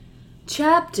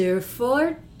Chapter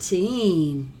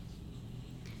 14.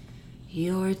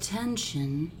 Your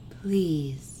attention,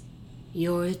 please.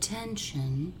 Your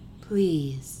attention,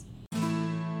 please.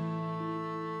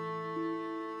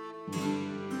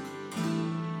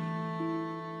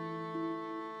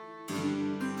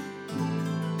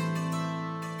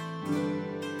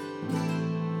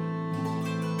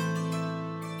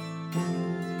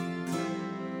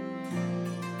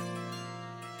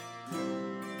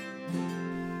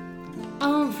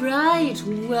 Alright,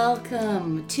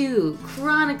 welcome to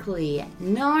Chronically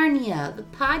Narnia, the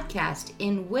podcast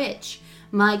in which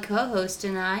my co-host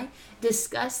and I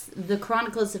discuss the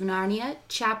Chronicles of Narnia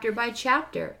chapter by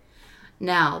chapter.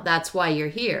 Now, that's why you're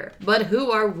here. But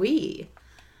who are we?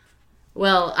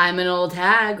 Well, I'm an old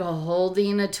hag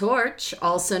holding a torch,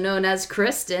 also known as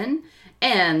Kristen,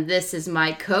 and this is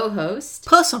my co-host,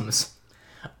 Pussums,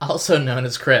 also known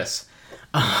as Chris.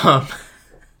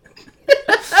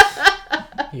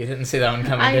 You didn't see that one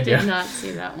coming, did you? I did not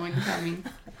see that one coming.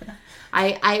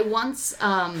 I once,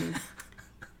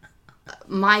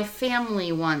 my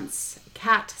family once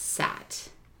cat sat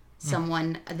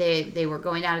someone. They were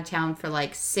going out of town for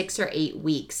like 6 or 8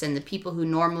 weeks, and the people who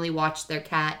normally watch their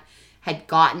cat had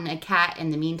gotten a cat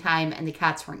in the meantime, and the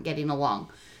cats weren't getting along.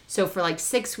 So for like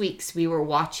 6 weeks, we were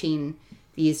watching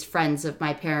these friends of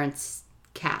my parents'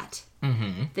 cat.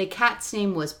 Mm-hmm. The cat's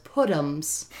name was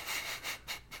Puddums.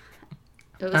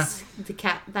 It was the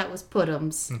cat that was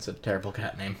Puddums. That's a terrible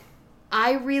cat name.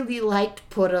 I really liked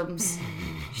Puddums.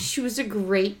 She was a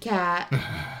great cat.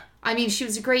 I mean, she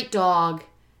was a great dog.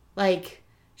 Like,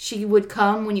 she would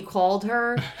come when you called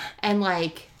her, and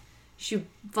like, she'd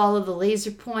follow the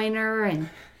laser pointer, and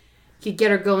you'd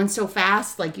get her going so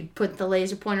fast, like you'd put the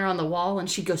laser pointer on the wall, and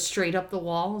she'd go straight up the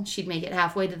wall, and she'd make it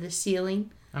halfway to the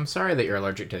ceiling. I'm sorry that you're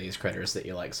allergic to these critters that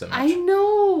you like so much. I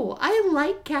know. I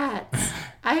like cats.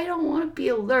 I don't want to be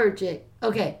allergic.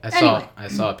 Okay. I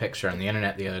saw a picture on the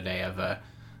internet the other day of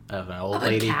an old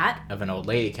lady cat? Of an old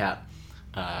lady cat.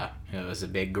 It was a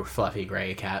big fluffy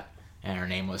gray cat, and her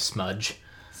name was Smudge.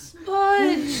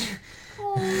 Smudge.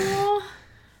 Aww.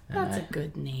 That's a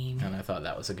good name. And I thought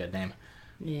that was a good name.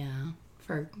 Yeah.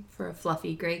 For a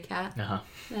fluffy gray cat. Uh-huh.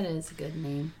 That is a good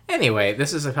name. Anyway,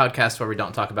 this is a podcast where we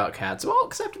don't talk about cats. Well,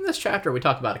 except in this chapter, we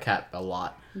talk about a cat a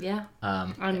lot. Yeah.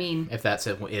 I mean, if that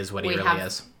is what he really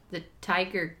is. The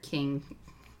Tiger King.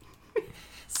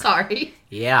 Sorry.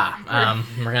 Yeah.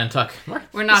 We're gonna talk.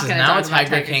 We're not gonna talk about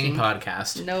Tiger King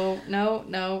podcast. No.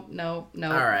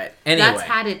 All right. Anyway, that's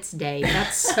had its day.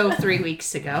 That's so 3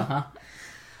 weeks ago. Uh-huh.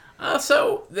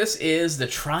 So this is the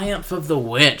Triumph of the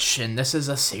Witch, and this is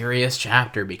a serious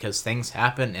chapter because things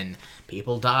happen and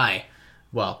people die.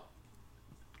 Well,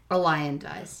 a lion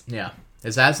dies. Yeah.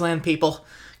 As Aslan people,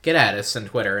 get at us on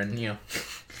Twitter and,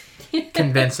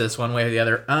 convince us one way or the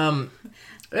other.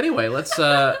 Anyway, let's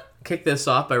kick this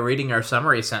off by reading our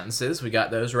summary sentences. We got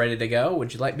those ready to go.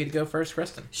 Would you like me to go first,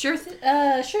 Kristen? Sure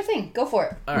thing. Go for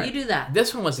it. All right. You do that.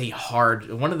 This one was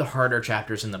one of the harder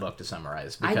chapters in the book to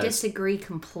summarize. I disagree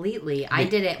completely. I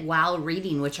did it while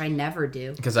reading, which I never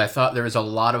do. Because I thought there was a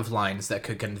lot of lines that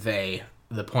could convey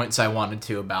the points I wanted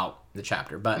to about the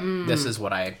chapter, but this is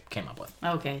what I came up with.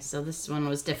 Okay, so this one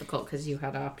was difficult because you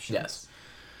had options. Yes.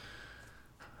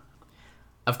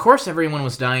 Of course everyone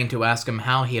was dying to ask him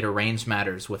how he had arranged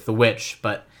matters with the witch,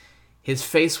 but his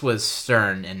face was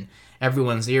stern, and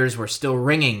everyone's ears were still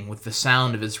ringing with the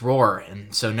sound of his roar,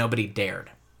 and so nobody dared.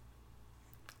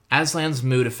 Aslan's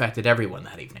mood affected everyone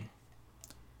that evening.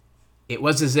 It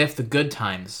was as if the good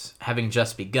times, having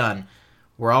just begun,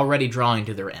 were already drawing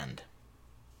to their end.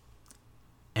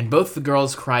 And both the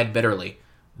girls cried bitterly,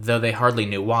 though they hardly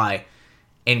knew why,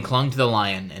 and clung to the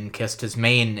lion, and kissed his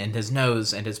mane, and his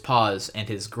nose, and his paws, and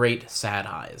his great sad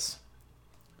eyes.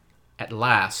 At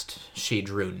last, she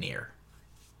drew near.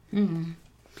 Mm-hmm.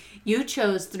 You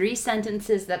chose 3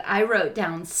 sentences that I wrote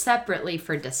down separately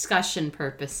for discussion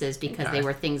purposes because they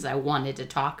were things I wanted to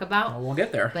talk about. Well, we'll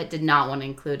get there. But did not want to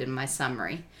include in my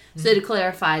summary. Mm-hmm. So to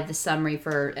clarify the summary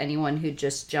for anyone who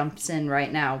just jumps in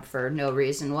right now for no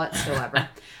reason whatsoever.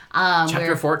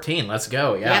 Chapter 14, let's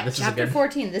go. Yeah, yep, Chapter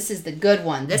 14, this is the good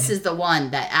one. This is the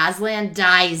one that Aslan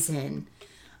dies in.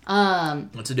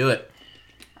 Let's do it.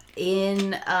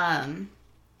 In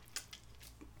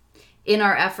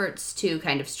our efforts to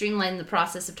kind of streamline the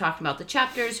process of talking about the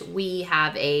chapters, we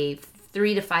have a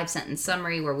 3 to 5 sentence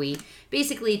summary where we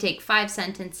basically take 5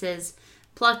 sentences,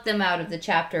 pluck them out of the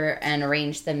chapter, and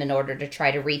arrange them in order to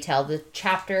try to retell the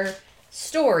chapter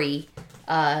story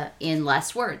in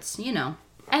less words.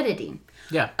 Editing.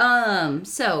 Yeah.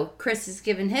 So Chris has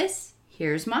given his.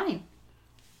 Here's mine.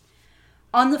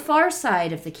 On the far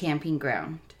side of the camping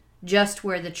ground, just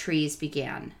where the trees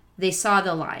began. They saw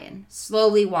the lion,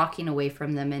 slowly walking away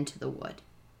from them into the wood.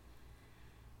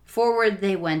 Forward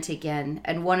they went again,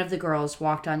 and one of the girls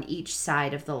walked on each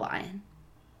side of the lion.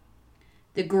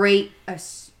 A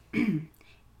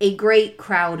great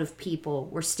crowd of people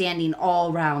were standing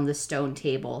all round the stone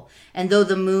table, and though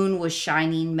the moon was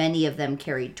shining, many of them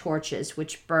carried torches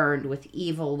which burned with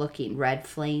evil-looking red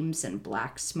flames and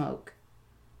black smoke.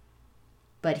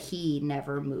 But he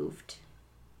never moved.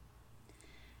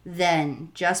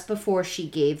 Then, just before she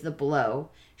gave the blow,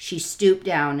 she stooped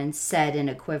down and said in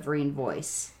a quivering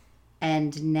voice,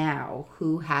 "And now,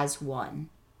 who has won?"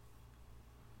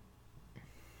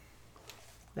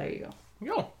 There you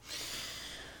go.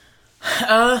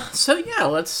 So yeah,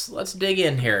 let's dig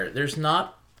in here. There's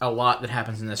not a lot that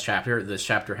happens in this chapter. This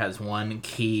chapter has one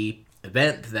key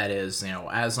event that is,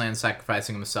 Aslan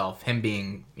sacrificing himself, him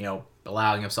being,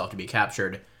 allowing himself to be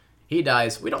captured. He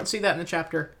dies. We don't see that in the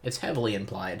chapter. It's heavily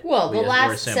implied. Well, the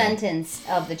last sentence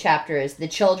of the chapter is the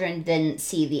children didn't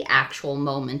see the actual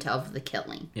moment of the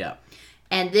killing. Yeah.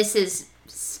 And this is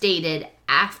stated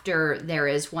after there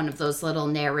is one of those little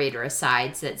narrator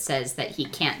asides that says that he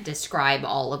can't describe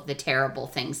all of the terrible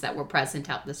things that were present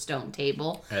at the stone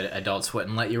table. Adults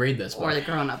wouldn't let you read this book. Or the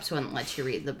grown-ups wouldn't let you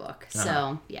read the book. Uh-huh.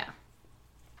 So, yeah.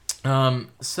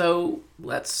 So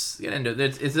let's get into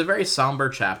it. It's a very somber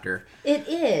chapter. It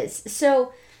is.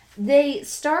 So they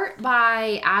start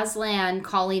by Aslan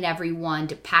calling everyone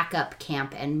to pack up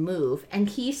camp and move. And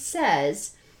he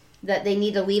says that they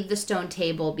need to leave the stone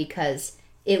table because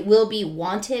it will be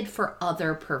wanted for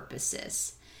other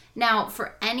purposes. Now,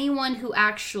 for anyone who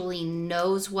actually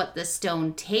knows what the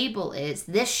stone table is,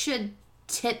 this should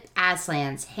tip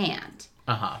Aslan's hand.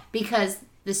 Uh-huh. Because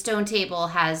the stone table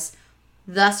has,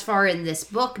 thus far in this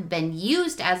book, been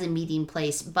used as a meeting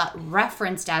place, but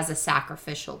referenced as a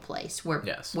sacrificial place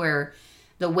where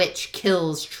the witch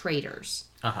kills traitors.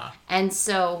 Uh-huh. And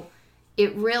so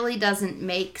it really doesn't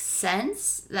make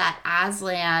sense that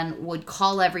Aslan would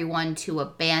call everyone to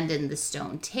abandon the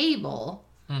stone table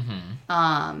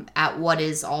at what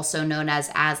is also known as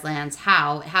Aslan's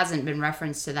How. It hasn't been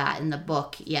referenced to that in the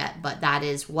book yet, but that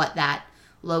is what that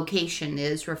location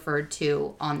is referred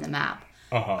to on the map.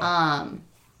 Uh-huh.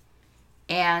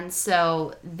 And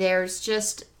so there's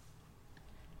just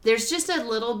a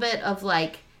little bit of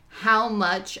like how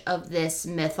much of this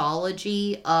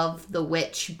mythology of the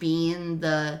witch being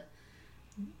the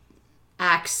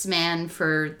axeman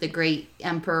for the great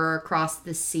emperor across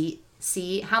the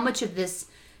sea, how much of this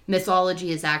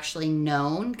mythology is actually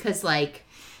known? Because like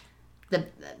the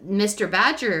Mr.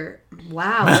 Badger,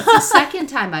 wow, that's the second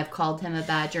time I've called him a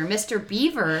badger. Mr.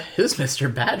 Beaver. Who's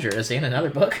Mr. Badger? Is he in another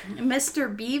book?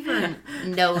 Mr. Beaver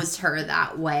knows her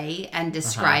that way and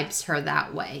describes her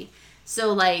that way.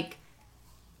 So like,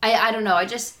 I don't know.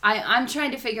 I'm trying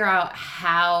to figure out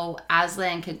how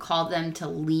Aslan could call them to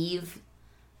leave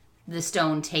the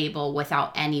stone table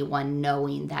without anyone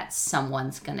knowing that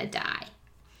someone's gonna die.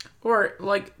 Or,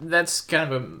 like, that's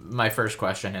kind of my first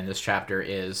question in this chapter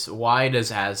is, why does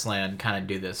Aslan kind of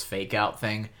do this fake-out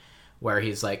thing where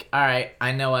he's like, all right,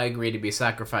 I know I agreed to be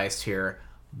sacrificed here,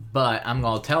 but I'm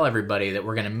going to tell everybody that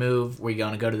we're going to move, we're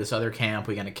going to go to this other camp,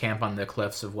 we're going to camp on the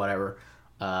cliffs of whatever,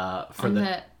 on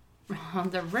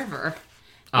the river.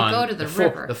 Go to the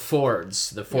river. The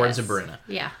fords of Bruna.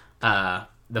 Yeah.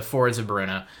 The fords of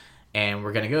Bruna. And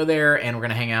we're going to go there, and we're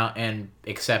going to hang out,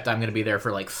 except I'm going to be there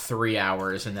for like 3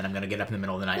 hours, and then I'm going to get up in the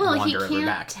middle of the night and wander over back. Well, he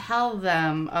can't tell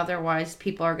them, otherwise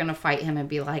people are going to fight him and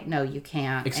be like, no, you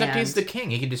can't. Except he's the king.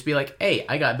 He can just be like, hey,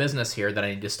 I got business here that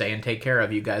I need to stay and take care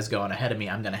of. You guys go on ahead of me.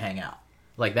 I'm going to hang out.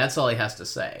 Like, that's all he has to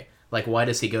say. Like, why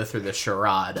does he go through the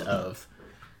charade of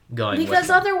going Because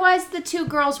with him? Otherwise the two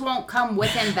girls won't come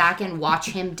with him back and watch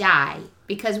him die.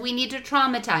 Because we need to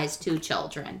traumatize two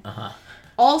children. Uh-huh.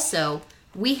 Also,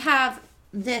 we have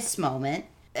this moment,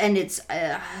 and it's,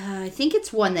 I think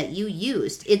it's one that you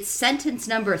used. It's sentence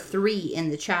number 3 in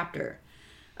the chapter.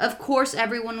 Of course,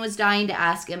 everyone was dying to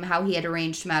ask him how he had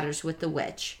arranged matters with the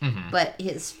witch. Mm-hmm. But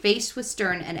his face was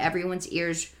stern, and everyone's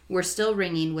ears were still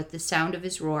ringing with the sound of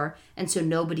his roar, and so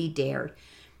nobody dared.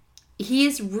 He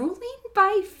is ruling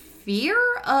by fear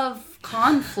of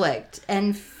conflict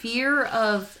and fear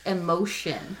of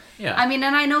emotion. Yeah. I mean,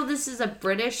 and I know this is a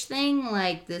British thing,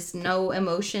 like this no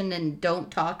emotion and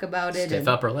don't talk about it. Stiff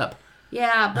upper lip.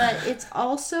 Yeah, but it's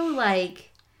also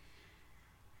like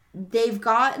the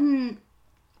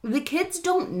kids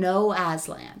don't know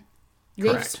Aslan.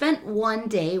 They've Correct. spent one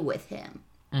day with him.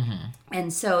 Mm-hmm.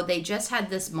 And so they just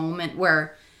had this moment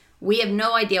where we have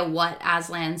no idea what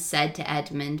Aslan said to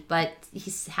Edmund, but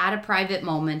he's had a private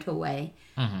moment away.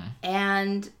 Mm-hmm.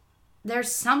 And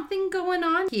there's something going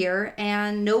on here,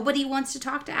 and nobody wants to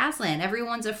talk to Aslan.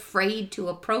 Everyone's afraid to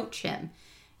approach him,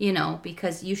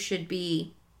 because you should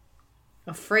be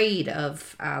afraid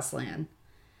of Aslan.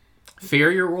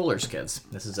 Fear your rulers, kids.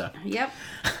 This is a... Yep.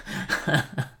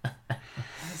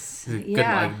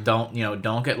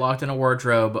 Don't get locked in a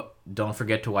wardrobe. Don't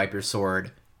forget to wipe your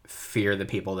sword. Fear the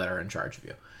people that are in charge of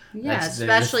you. Yeah,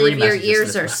 especially if your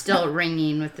ears are still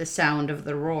ringing with the sound of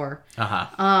the roar.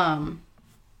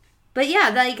 But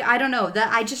yeah, I don't know.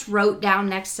 I just wrote down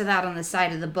next to that on the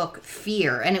side of the book,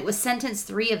 fear. And it was sentence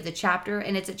 3 of the chapter.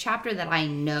 And it's a chapter that I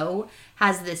know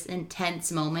has this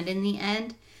intense moment in the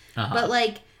end.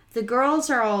 But the girls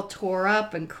are all tore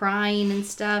up and crying and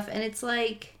stuff. And it's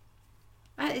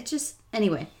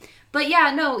anyway. But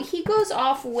yeah, no, he goes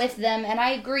off with them. And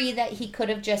I agree that he could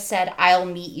have just said, I'll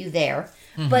meet you there.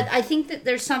 Mm-hmm. But I think that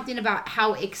there's something about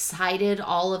how excited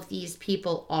all of these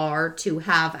people are to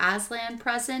have Aslan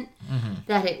present,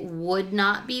 that it would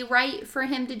not be right for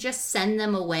him to just send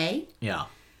them away. Yeah.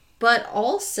 But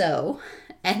also,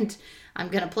 and I'm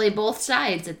going to play both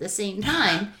sides at the same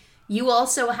time, you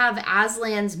also have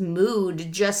Aslan's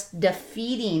mood just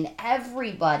defeating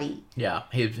everybody. Yeah,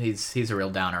 he's a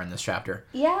real downer in this chapter.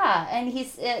 Yeah, and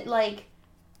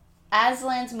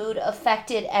Aslan's mood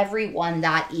affected everyone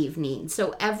that evening.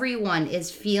 So everyone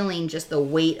is feeling just the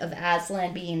weight of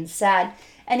Aslan being sad.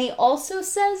 And he also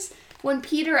says, when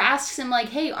Peter asks him,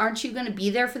 hey, aren't you going to be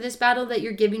there for this battle that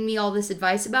you're giving me all this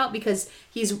advice about? Because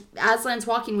Aslan's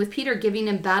walking with Peter, giving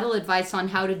him battle advice on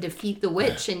how to defeat the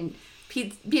witch. And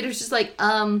Peter's just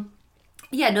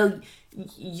yeah, no,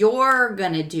 you're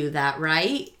going to do that,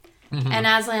 right? Mm-hmm. And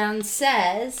Aslan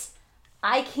says,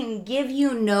 I can give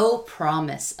you no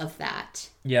promise of that.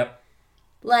 Yep.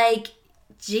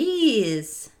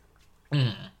 Geez.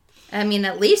 I mean,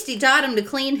 at least he taught him to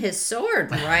clean his sword,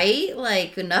 right?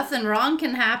 Nothing wrong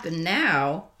can happen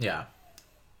now. Yeah.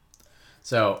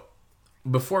 So,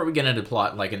 before we get into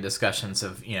plot, in discussions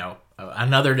of,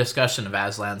 another discussion of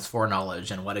Aslan's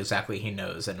foreknowledge and what exactly he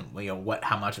knows and,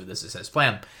 how much of this is his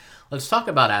plan, let's talk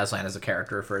about Aslan as a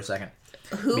character for a second.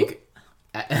 Who?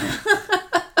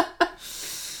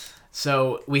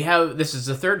 So this is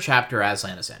the 3rd chapter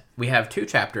Aslan is in. We have 2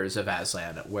 chapters of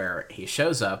Aslan where he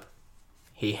shows up,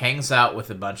 he hangs out with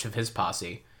a bunch of his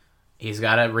posse, he's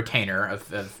got a retainer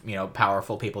of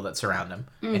powerful people that surround him,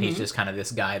 and he's just kind of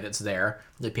this guy that's there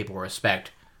that people respect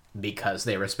because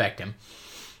they respect him,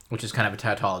 which is kind of a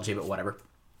tautology, but whatever.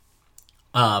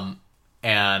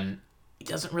 And he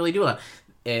doesn't really do a lot.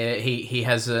 He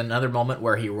has another moment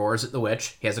where he roars at the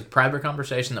witch. He has a private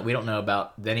conversation that we don't know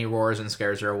about. Then he roars and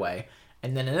scares her away.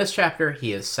 And then in this chapter,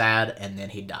 he is sad, and then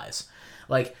he dies.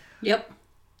 Yep.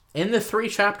 In the 3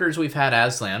 chapters we've had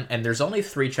Aslan, and there's only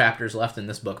 3 chapters left in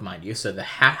this book, mind you, so the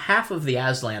half of the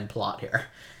Aslan plot here.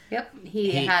 Yep.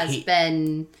 He has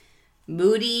been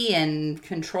moody and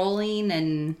controlling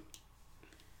and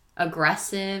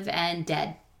aggressive and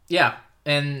dead. Yeah,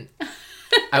 and...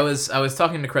 I was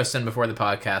talking to Kristen before the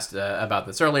podcast about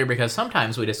this earlier because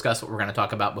sometimes we discuss what we're going to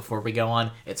talk about before we go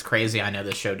on. It's crazy. I know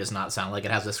this show does not sound like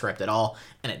it has a script at all,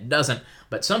 and it doesn't.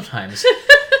 But sometimes...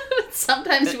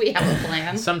 sometimes we have a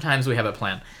plan. Sometimes we have a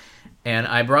plan. And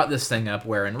I brought this thing up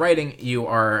where in writing, you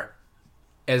are,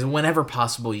 as whenever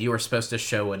possible, you are supposed to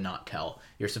show and not tell.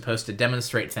 You're supposed to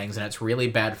demonstrate things, and it's really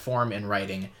bad form in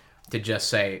writing to just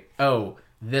say, oh...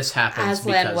 this happens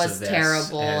Aslan because was of this.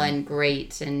 Terrible and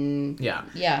great, and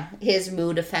yeah, his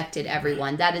mood affected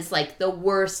everyone. That is the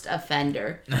worst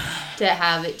offender to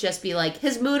have it just be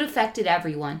his mood affected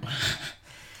everyone.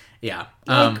 Yeah.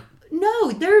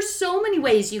 No, there's so many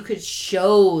ways you could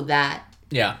show that.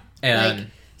 Yeah,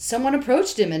 and someone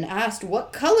approached him and asked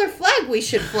what color flag we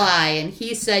should fly, and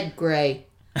he said gray.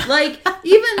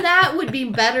 Even that would be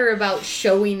better about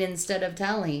showing instead of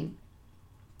telling.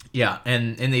 Yeah,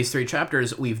 and in these 3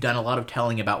 chapters, we've done a lot of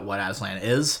telling about what Aslan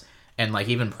is, and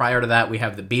even prior to that, we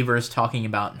have the beavers talking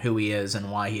about who he is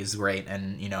and why he's great,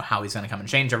 and how he's going to come and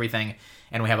change everything,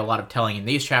 and we have a lot of telling in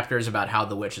these chapters about how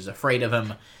the witch is afraid of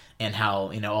him, and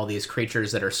how all these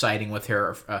creatures that are siding with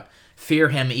her fear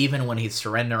him even when he's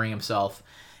surrendering himself,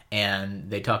 and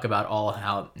they talk about all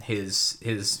how his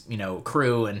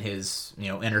crew and his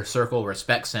inner circle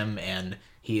respects him, and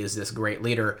he is this great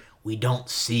leader. We don't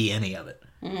see any of it.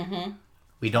 Mm-hmm.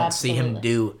 We don't see him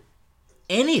do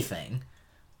anything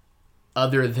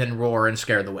other than roar and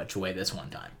scare the witch away this one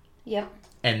time. Yep.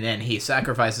 And then he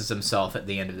sacrifices himself at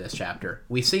the end of this chapter.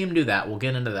 We see him do that. We'll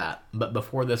get into that. But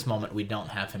before this moment, we don't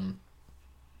have him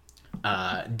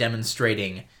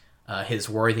demonstrating his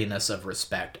worthiness of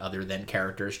respect other than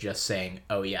characters just saying,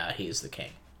 oh yeah, he's the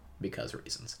king, because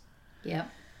reasons. Yep.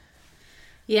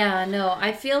 Yeah, no,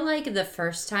 I feel like the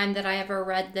first time that I ever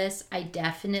read this, I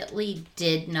definitely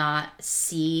did not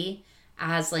see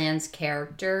Aslan's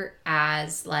character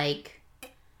as, like,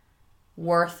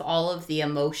 worth all of the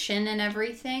emotion and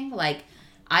everything. Like,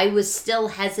 I was still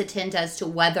hesitant as to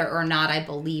whether or not I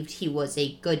believed he was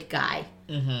a good guy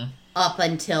up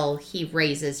until he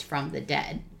raises from the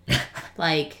dead.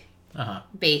 Like,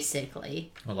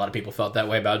 basically. A lot of people felt that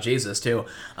way about Jesus, too.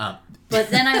 But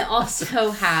then I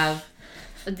also have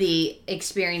the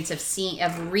experience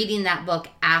of reading that book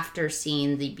after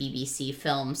seeing the BBC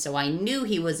film, so I knew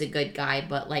he was a good guy,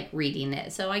 but like reading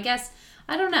it, so I guess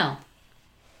I don't know,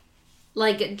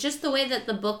 like just the way that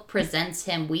the book presents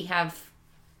him, we have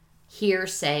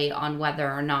hearsay on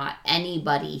whether or not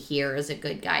anybody here is a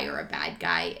good guy or a bad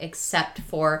guy, except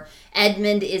for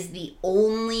Edmund is the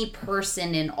only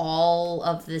person in all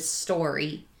of this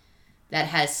story that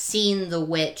has seen the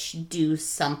witch do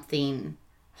something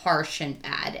harsh and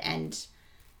bad and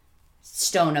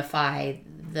stonify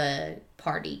the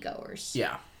party goers.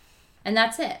 Yeah. And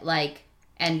that's it. Like,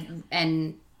 and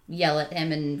yell at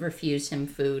him and refuse him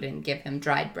food and give him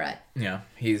dried bread. Yeah,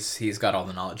 he's got all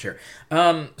the knowledge here.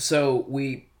 So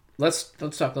let's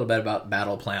talk a little bit about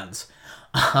battle plans.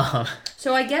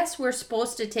 So I guess we're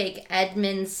supposed to take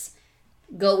Edmund's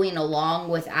going along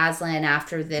with Aslan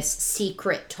after this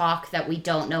secret talk that we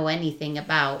don't know anything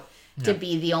about to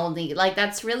be the only, like,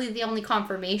 that's really the only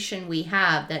confirmation we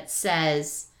have that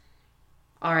says,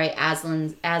 all right,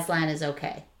 Aslan is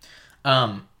okay.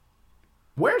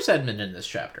 Where's Edmund in this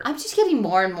chapter? I'm just getting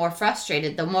more and more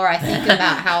frustrated the more I think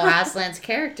about how Aslan's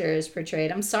character is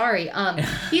portrayed. I'm sorry.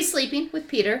 He's sleeping with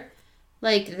Peter.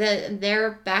 Like,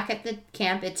 they're back at the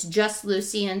camp. It's just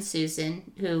Lucy and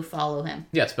Susan who follow him.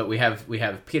 Yes, but we have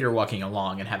Peter walking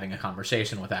along and having a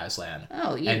conversation with Aslan.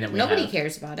 Oh, nobody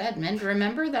cares about Edmund.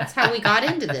 Remember? That's how we got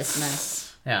into this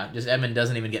mess. Yeah, just Edmund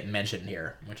doesn't even get mentioned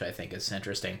here, which I think is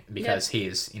interesting because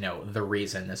he's, the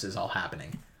reason this is all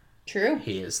happening. True.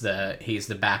 He's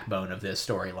the backbone of this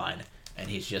storyline, and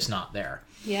he's just not there.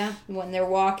 Yeah, when they're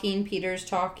walking, Peter's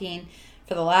talking.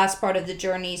 For the last part of the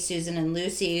journey, Susan and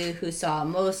Lucy, who saw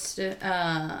most,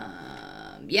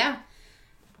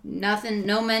 nothing,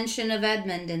 no mention of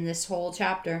Edmund in this whole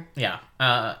chapter. Yeah,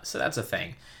 so that's a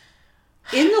thing.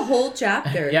 In the whole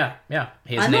chapter. Yeah.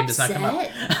 His name does not come up.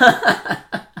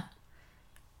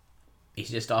 He's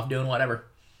just off doing whatever.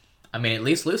 I mean, at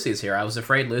least Lucy's here. I was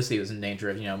afraid Lucy was in danger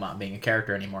of, not being a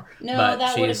character anymore. No, but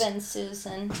that would have been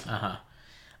Susan.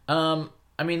 I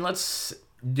mean,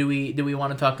 do we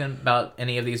want to talk about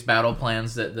any of these battle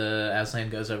plans that the Aslan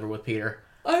goes over with Peter?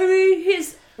 I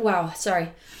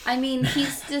mean,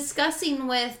 he's discussing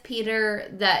with Peter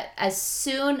that as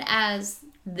soon as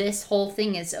this whole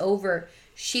thing is over,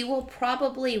 she will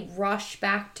probably rush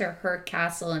back to her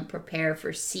castle and prepare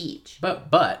for siege.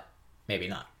 But maybe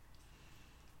not.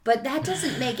 But that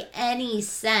doesn't make any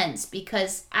sense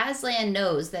because Aslan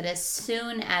knows that as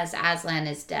soon as Aslan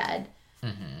is dead,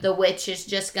 the witch is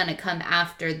just going to come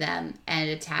after them and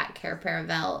attack Cair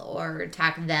Paravel or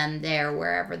attack them there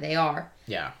wherever they are.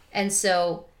 Yeah. And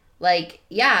so,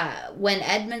 when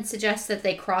Edmund suggests that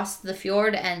they cross the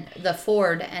ford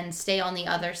and stay on the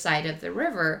other side of the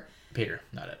river. Peter,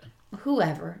 not Edmund.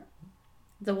 Whoever.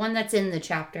 The one that's in the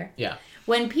chapter. Yeah.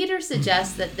 When Peter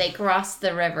suggests that they cross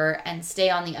the river and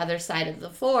stay on the other side of the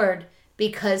ford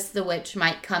because the witch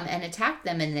might come and attack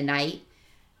them in the night,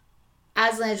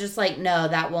 Aslan is just like, no,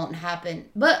 that won't happen.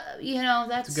 But,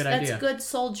 that's good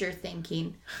soldier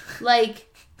thinking.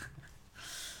 Like,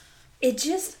 it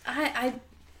just,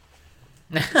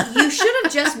 you should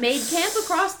have just made camp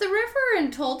across the river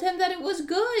and told him that it was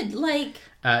good. Like,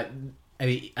 I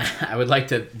would like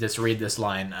to just read this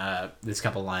line, this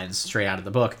couple lines straight out of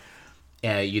the book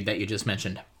that you just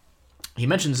mentioned. He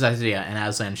mentions this idea, and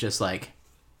Aslan's just like,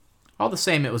 all the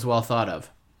same, it was well thought of.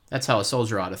 That's how a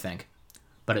soldier ought to think.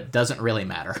 But it doesn't really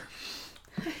matter.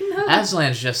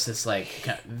 Aslan's just this,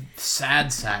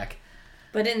 sad sack.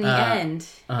 But in the end,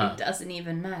 it doesn't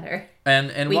even matter.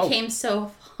 And we came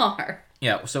so far.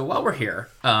 Yeah, so while we're here,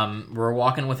 we're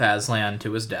walking with Aslan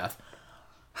to his death.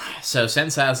 So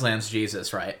since Aslan's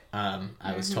Jesus, right?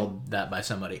 I was told that by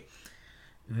somebody.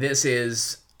 This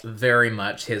is very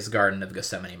much his Garden of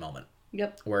Gethsemane moment.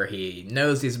 Yep. Where he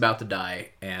knows he's about to die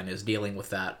and is dealing with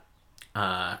that.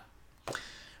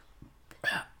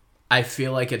 I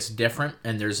feel like it's different,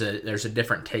 and there's a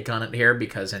different take on it here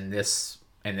because in this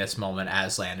moment,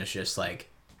 Aslan is just like,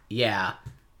 yeah,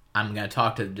 I'm gonna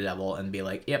talk to the devil and be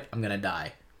like, yep, I'm gonna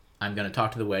die. I'm gonna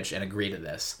talk to the witch and agree to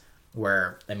this.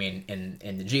 Where in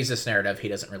the Jesus narrative, he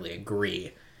doesn't really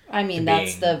agree. I mean,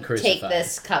 that's the crucified. Take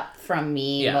this cup from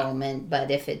me moment.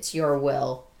 But if it's your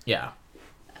will, yeah.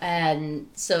 And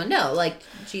so, no, like,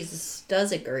 Jesus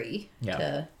does agree Yeah.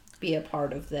 to be a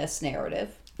part of this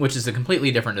narrative. Which is a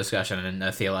completely different discussion and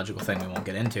a theological thing we won't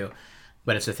get into.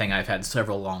 But it's a thing I've had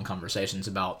several long conversations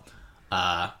about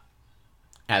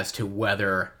as to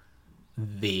whether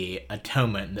the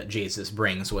atonement that Jesus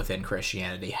brings within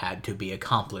Christianity had to be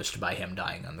accomplished by him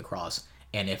dying on the cross,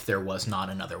 and if there was not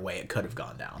another way it could have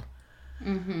gone down.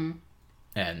 Mm-hmm.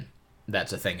 And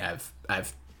that's a thing I've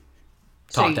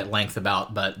talked at length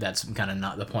about, but that's kind of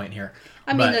not the point here.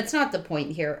 I mean, that's not the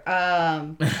point here.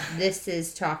 This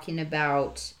is talking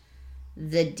about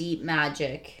the deep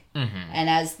magic. Mm-hmm. And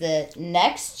as the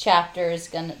next chapter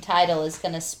title is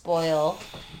gonna spoil,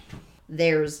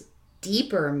 there's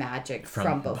deeper magic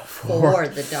from before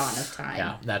the dawn of time.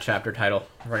 Yeah, that chapter title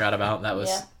I forgot about. That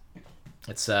was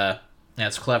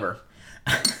it's clever.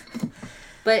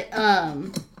 But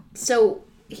so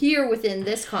here within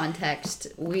this context,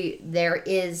 there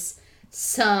is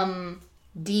some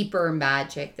deeper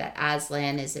magic that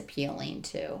Aslan is appealing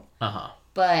to. Uh-huh.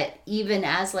 But even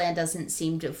Aslan doesn't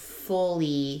seem to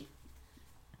fully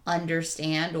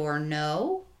understand or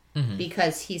know,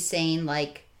 because he's saying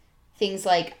like things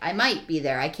like, I might be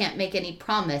there. I can't make any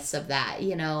promise of that,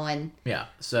 and yeah.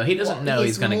 So he doesn't know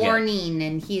he's going to get... He's mourning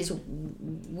and he's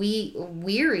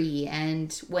weary,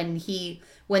 and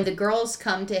when the girls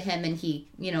come to him and he,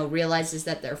 realizes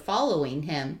that they're following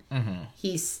him,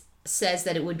 he says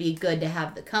that it would be good to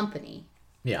have the company.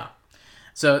 Yeah.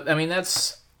 So, I mean,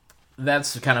 that's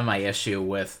kind of my issue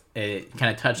with it,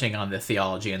 kind of touching on the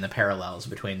theology and the parallels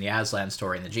between the Aslan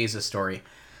story and the Jesus story.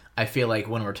 I feel like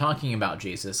when we're talking about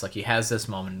Jesus, like he has this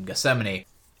moment in Gethsemane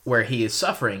where he is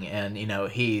suffering and,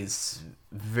 he's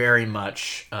very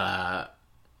much,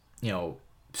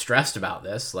 stressed about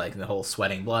this, like the whole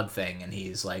sweating blood thing, and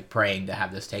he's like praying to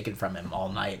have this taken from him all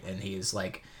night, and he's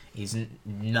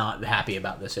not happy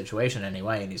about this situation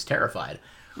anyway, and he's terrified,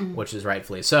 which is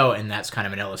rightfully so, and that's kind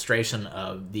of an illustration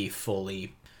of the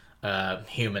fully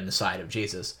human side of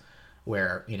Jesus,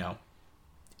 where,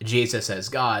 Jesus as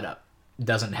God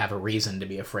doesn't have a reason to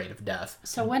be afraid of death.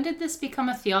 So when did this become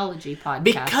a theology podcast?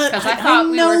 Because I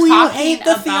thought we were you hate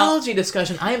the theology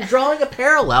discussion. I am drawing a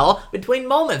parallel between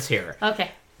moments here. Okay.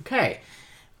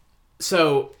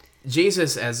 So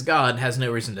Jesus as God has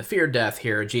no reason to fear death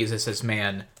here. Jesus as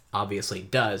man obviously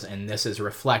does, and this is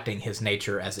reflecting his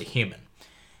nature as a human.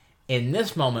 In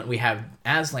this moment, we have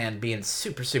Aslan being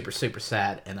super, super, super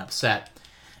sad and upset,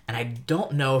 and I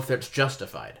don't know if that's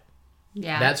justified.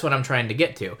 Yeah, that's what I'm trying to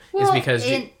get to. Well, is because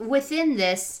within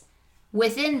this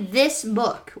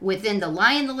book, within The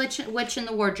Lion, the Witch, and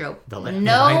the Wardrobe, the Lion,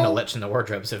 the Witch, and the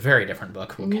Wardrobe is a very different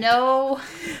book. No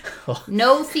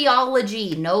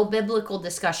theology, no biblical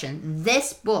discussion.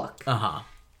 This book,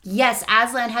 yes,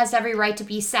 Aslan has every right to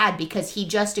be sad because he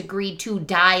just agreed to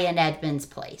die in Edmund's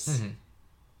place. Mm-hmm.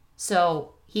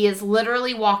 So he is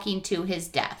literally walking to his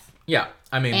death. Yeah,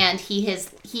 I mean, and he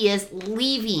is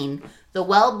leaving the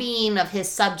well-being of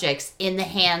his subjects in the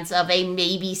hands of a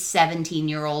maybe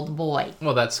 17-year-old boy.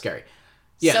 Well, that's scary.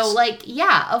 Yes. So,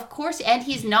 yeah, of course, and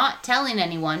he's not telling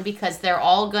anyone because they're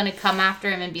all going to come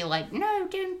after him and be like, no,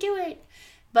 don't do it.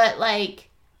 But,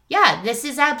 yeah, this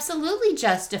is absolutely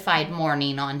justified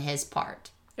mourning on his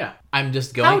part. Yeah, I'm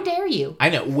just going... How dare you? I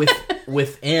know,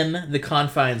 within the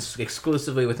confines,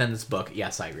 exclusively within this book,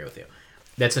 yes, I agree with you.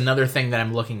 That's another thing that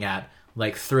I'm looking at,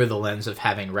 through the lens of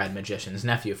having read Magician's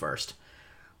Nephew first,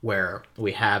 where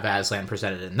we have Aslan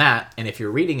presented in that, and if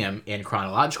you're reading him in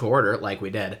chronological order, like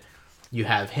we did, you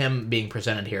have him being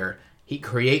presented here. He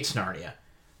creates Narnia.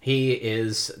 He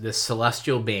is this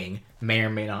celestial being, may or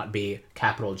may not be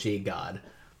capital G God,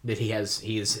 that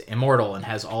he's immortal and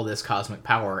has all this cosmic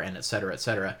power, and et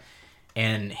cetera,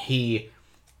 and he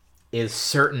is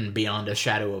certain beyond a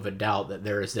shadow of a doubt that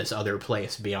there is this other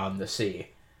place beyond the sea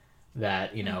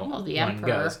that, the one Emperor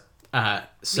goes.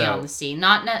 Beyond the sea.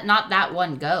 Not that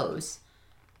one goes.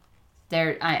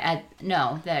 At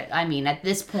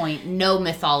this point, no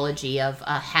mythology of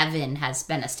heaven has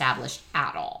been established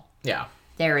at all. Yeah.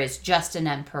 There is just an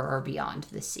emperor beyond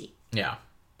the sea. Yeah.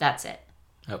 That's it.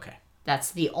 Okay.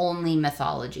 That's the only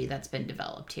mythology that's been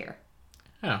developed here.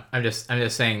 Oh, I'm just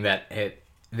saying that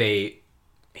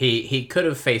he could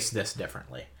have faced this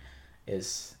differently.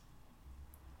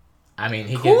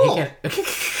 Cool.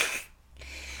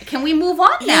 Can we move on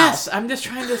now? Yes, I'm just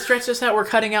trying to stretch this out. We're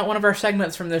cutting out one of our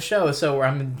segments from this show, so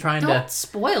I'm trying Don't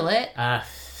spoil it.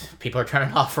 People are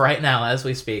turning off right now as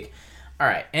we speak. All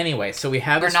right. Anyway, so we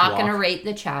have. We're not going to rate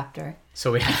the chapter.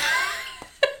 So we.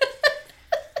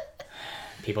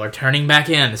 People are turning back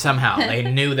in somehow. They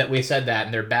knew that we said that,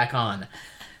 and they're back on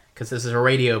because this is a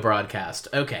radio broadcast.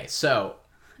 Okay, so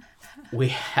we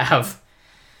have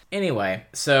Anyway,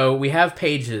 so we have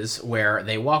pages where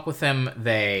they walk with him,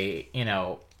 they,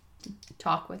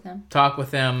 Talk with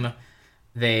him.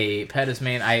 They pet his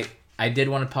mane. I did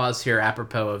want to pause here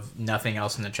apropos of nothing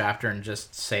else in the chapter and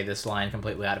just say this line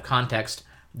completely out of context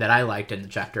that I liked in the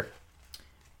chapter.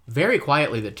 Very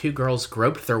quietly, the two girls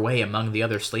groped their way among the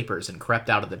other sleepers and crept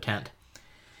out of the tent.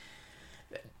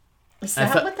 Is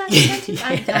that what that sentence?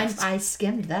 Yes. I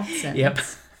skimmed that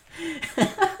sentence. Yep.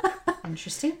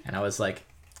 Interesting. And I was like,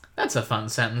 that's a fun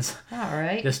sentence. All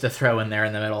right. Just to throw in there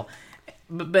in the middle.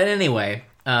 But anyway,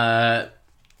 the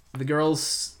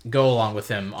girls go along with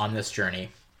him on this journey.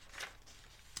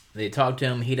 They talk to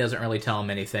him. He doesn't really tell them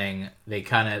anything. They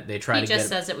try to get... He just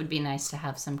says it would be nice to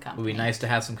have some company. It would be nice to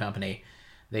have some company.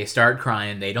 They start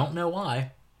crying. They don't know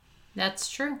why.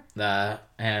 That's true.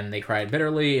 And they cried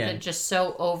bitterly. And they're just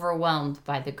so overwhelmed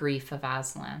by the grief of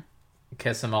Aslan.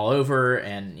 Kiss him all over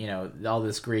and, all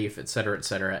this grief, etc.,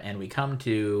 etc. And we come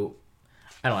to...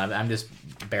 I don't know. I'm just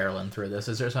barreling through this.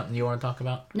 Is there something you want to talk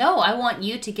about? No, I want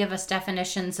you to give us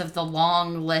definitions of the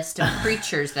long list of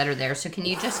creatures that are there. So can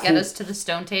you just get us to the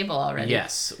stone table already?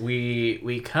 Yes.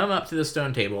 We come up to the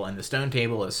stone table, and the stone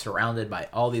table is surrounded by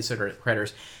all these sort of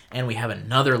critters, and we have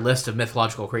another list of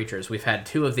mythological creatures. We've had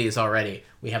 2 of these already.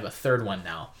 We have a third one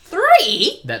now.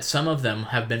 3? That some of them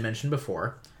have been mentioned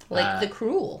before. Like the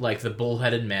cruel. Like the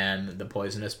bull-headed men, the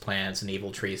poisonous plants, and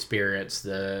evil tree spirits,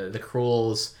 the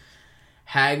cruels...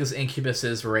 Hags,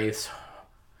 incubuses, wraiths,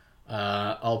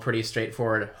 all pretty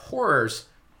straightforward. Horrors,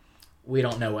 we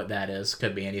don't know what that is.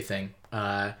 Could be anything.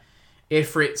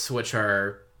 Ifrits, which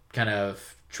are kind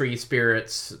of tree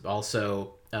spirits.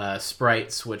 Also,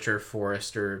 sprites, which are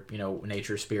forest or,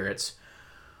 nature spirits.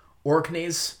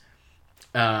 Orkneys,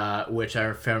 which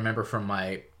if I remember from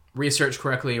my research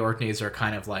correctly, Orkneys are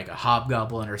kind of like a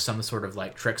hobgoblin or some sort of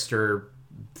like trickster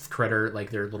critter.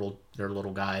 Like they're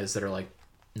little guys that are like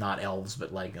not elves,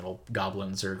 but like little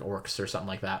goblins or orcs or something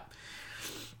like that.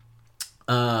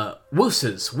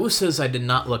 Wooses. Wooses I did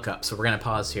not look up, so we're going to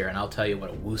pause here and I'll tell you what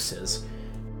a woos is.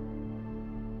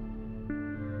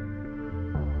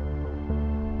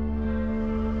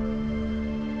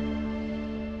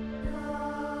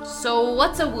 So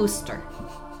what's a wooster?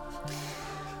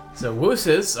 So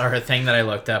wooses are a thing that I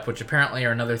looked up, which apparently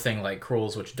are another thing like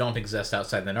cruels, which don't exist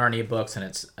outside the Narnia books, and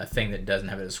it's a thing that doesn't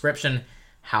have a description.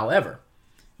 However,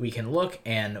 we can look,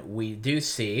 and we do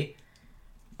see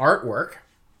artwork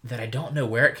that I don't know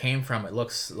where it came from. It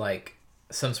looks like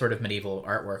some sort of medieval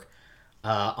artwork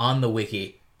on the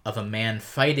wiki of a man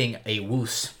fighting a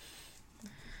woos.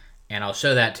 And I'll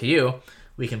show that to you.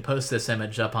 We can post this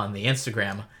image up on the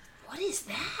Instagram. What is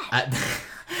that?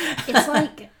 It's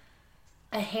like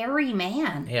a hairy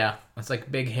man. Yeah, it's like a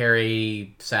big,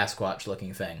 hairy,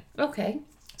 Sasquatch-looking thing. Okay.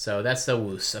 So that's the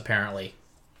woos, apparently.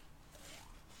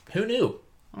 Who knew?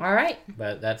 All right.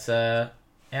 But that's,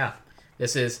 yeah.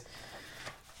 This is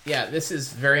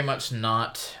very much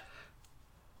not...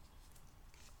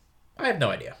 I have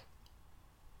no idea.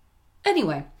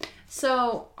 Anyway,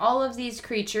 so all of these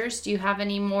creatures, do you have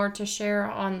any more to share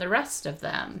on the rest of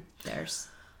them?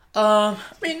 No,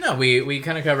 we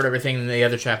kind of covered everything in the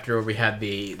other chapter where we had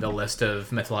the list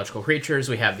of mythological creatures.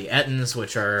 We have the Ettins,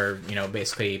 which are,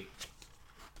 basically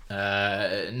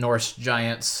Norse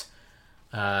giants.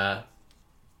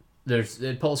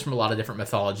 It pulls from a lot of different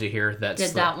mythology here. Did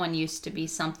that one used to be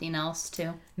something else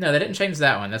too? No, they didn't change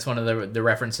that one. That's one of the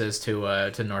references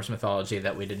to Norse mythology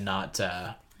that we did not.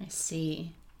 I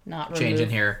see. Not change in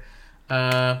here.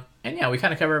 And yeah, we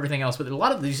kind of cover everything else, but a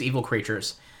lot of these evil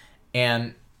creatures,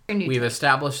 and we've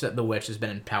established that the witch has been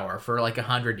in power for like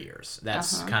 100 years.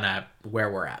 That's kind of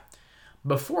where we're at.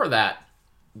 Before that,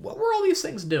 what were all these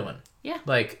things doing? Yeah,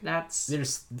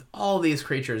 there's all these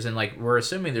creatures, and like we're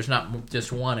assuming there's not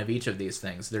just one of each of these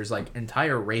things. There's like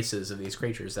entire races of these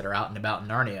creatures that are out and about in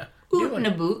Narnia.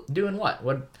 Doing what?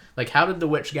 What? Like, how did the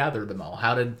witch gather them all?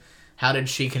 How did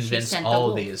she convince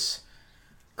all these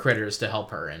critters to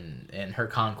help her in her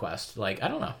conquest? Like, I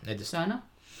don't know.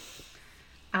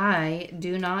 I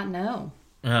do not know.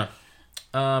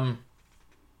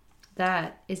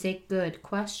 That is a good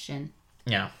question.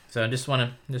 Yeah, so I just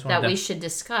want to that we should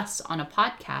discuss on a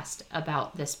podcast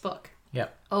about this book.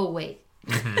 Yep. Oh wait.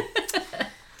 Mm-hmm.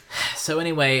 So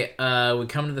anyway, we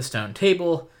come to the stone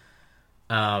table,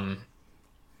 and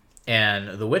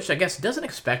the witch, I guess, doesn't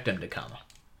expect him to come.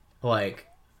 Like,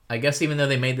 I guess even though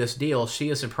they made this deal, she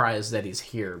is surprised that he's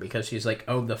here because she's like,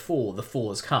 "Oh, the fool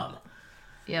has come."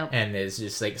 Yep. And it's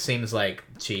just like seems like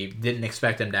she didn't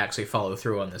expect him to actually follow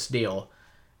through on this deal.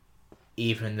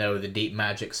 Even though the deep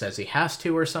magic says he has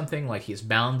to or something, like he's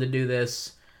bound to do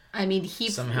this. I mean,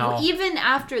 somehow, even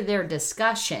after their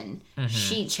discussion,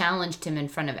 she challenged him in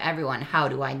front of everyone. How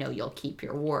do I know you'll keep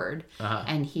your word?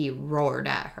 And he roared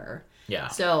at her. Yeah.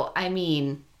 So, I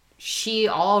mean, she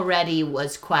already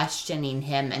was questioning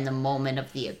him in the moment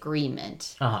of the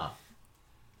agreement.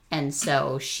 And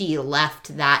so she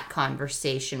left that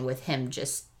conversation with him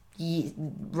just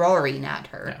roaring at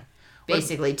her. Yeah.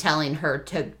 Basically telling her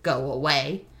to go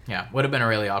away. Yeah, would have been a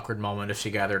really awkward moment if she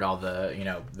gathered all the,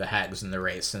 the hags and the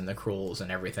race and the cruels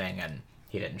and everything, and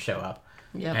he didn't show up.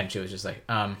 Yep. And she was just like,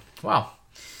 well,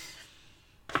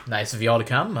 nice of y'all to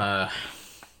come.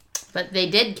 But they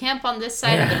did camp on this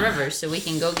side of the river, so we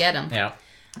can go get them. Yeah.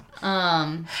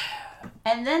 And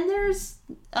then there's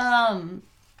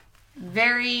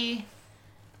very,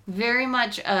 very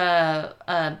much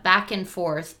a back and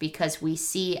forth, because we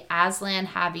see Aslan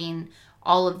having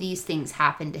all of these things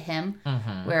happen to him,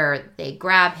 where they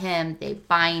grab him, they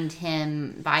bind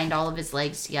all of his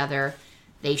legs together,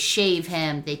 they shave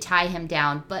him, they tie him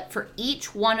down. But for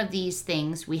each one of these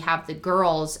things, we have the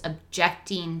girls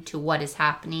objecting to what is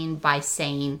happening by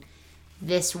saying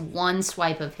this one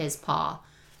swipe of his paw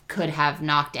could have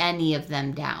knocked any of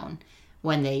them down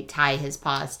when they tie his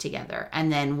paws together.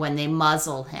 And then when they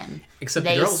muzzle him, except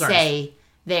they the girls say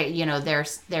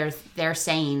they're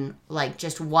saying like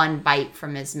just one bite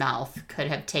from his mouth could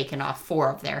have taken off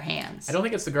 4 of their hands. I don't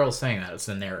think it's the girls saying that, it's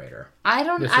the narrator. I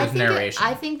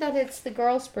narration. think that it's the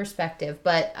girl's perspective,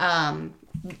 but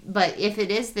if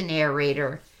it is the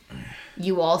narrator,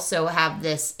 you also have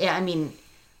this, I mean,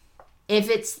 if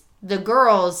it's the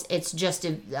girls, it's just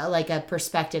a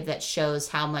perspective that shows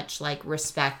how much like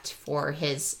respect for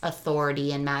his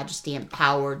authority and majesty and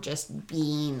power just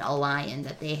being a lion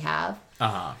that they have.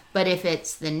 But if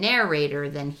it's the narrator,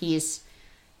 then he's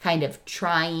kind of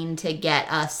trying to get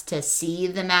us to see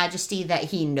the majesty that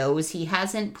he knows he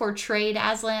hasn't portrayed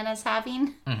Aslan as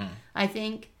having, I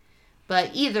think.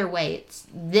 But either way,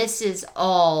 this is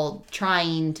all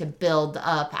trying to build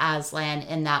up Aslan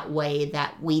in that way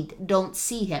that we don't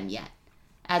see him yet.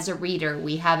 As a reader,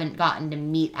 we haven't gotten to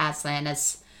meet Aslan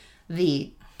as the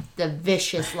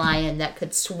vicious lion that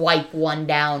could swipe one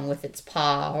down with its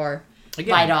paw or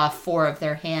bite off 4 of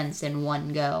their hands in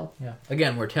one go. Yeah.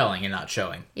 Again, we're telling and not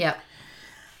showing. Yeah.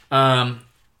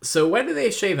 So why do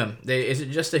they shave him? Is it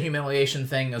just a humiliation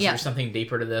thing? Is there something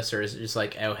deeper to this? Or is it just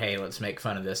like, oh, hey, let's make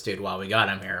fun of this dude while we got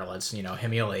him here. Let's,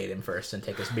 humiliate him first and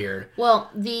take his beard. Well,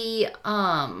 the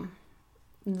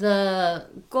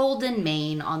golden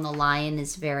mane on the lion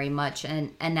is very much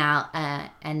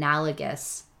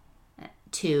analogous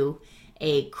to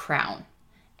a crown.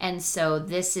 And so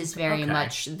this is very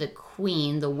much the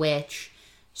queen, the witch,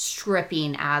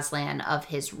 stripping Aslan of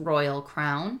his royal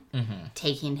crown,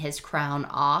 taking his crown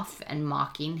off and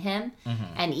mocking him,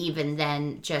 and even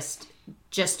then just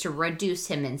to reduce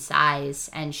him in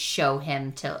size and show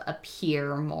him to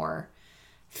appear more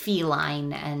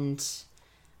feline and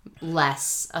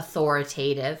less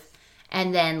authoritative.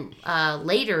 And then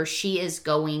later she is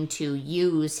going to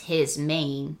use his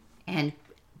mane and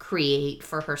create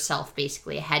for herself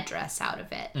basically a headdress out of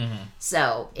it.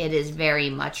 So it is very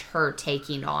much her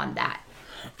taking on that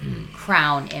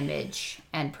crown image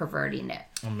and perverting it.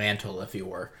 A mantle, if you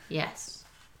were. Yes.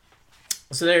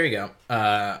 So there you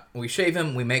go. We shave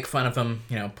him, we make fun of him,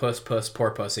 puss,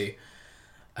 poor pussy.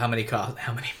 How many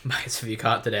mice have you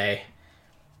caught today?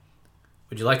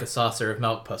 Would you like a saucer of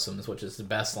milk, pussums? Which is the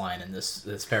best line in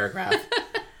this paragraph.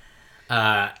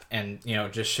 And,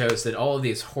 just shows that all of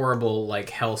these horrible, like,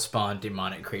 hell-spawned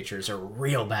demonic creatures are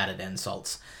real bad at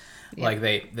insults. Yeah. Like,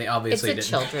 they obviously didn't... It's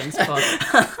a children's book.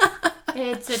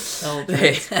 It's a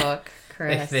children's book,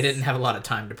 Chris. They didn't have a lot of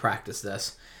time to practice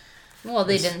this. Well,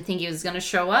 they didn't think he was going to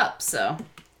show up, so...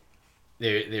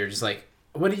 They're just like,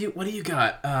 what do you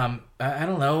got? I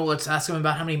don't know. Let's ask him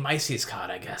about how many mice he's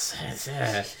caught, I guess.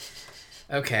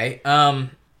 Okay.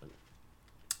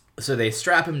 So they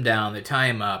strap him down, they tie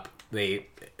him up, they,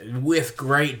 with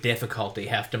great difficulty,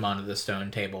 heft him onto the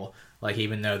stone table. Like,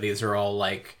 even though these are all,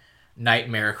 like,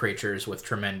 nightmare creatures with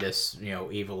tremendous,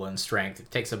 evil and strength,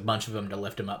 it takes a bunch of them to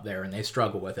lift him up there, and they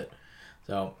struggle with it.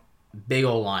 So, big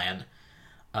old lion.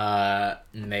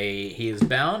 He is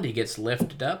bound, he gets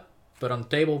lifted up, but on the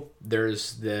table,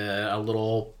 there's a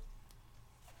little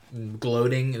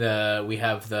gloating, we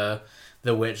have the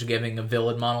witch giving a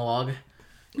villain monologue.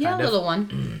 Yeah, a little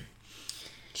one.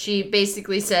 She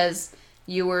basically says,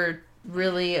 you were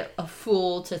really a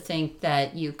fool to think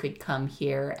that you could come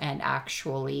here and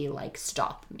actually, like,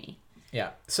 stop me. Yeah,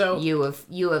 so... You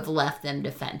have left them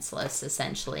defenseless,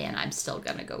 essentially, and I'm still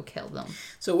gonna go kill them.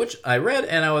 So, which I read,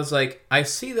 and I was like, I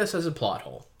see this as a plot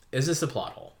hole. Is this a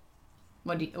plot hole?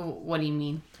 What do you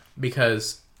mean?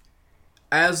 Because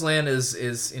Aslan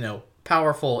is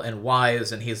powerful and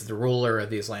wise, and he's the ruler of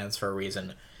these lands for a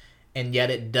reason. And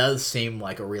yet it does seem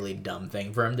like a really dumb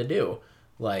thing for him to do.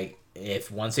 Like,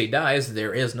 if once he dies,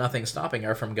 there is nothing stopping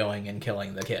her from going and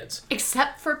killing the kids.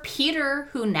 Except for Peter,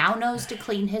 who now knows to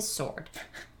clean his sword.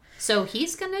 So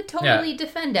he's going to totally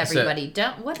defend everybody.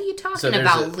 What are you talking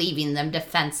about, leaving them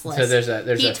defenseless?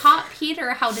 So he taught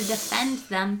Peter how to defend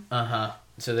them. Uh-huh.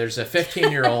 So there's a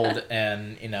 15-year-old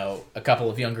and, a couple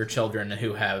of younger children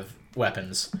who have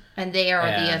weapons. And they are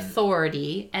the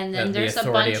authority. And then there's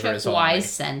a bunch of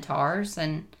wise centaurs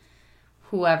and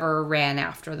whoever ran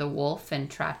after the wolf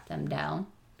and tracked them down.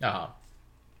 Uh-huh.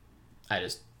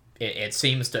 It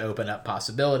seems to open up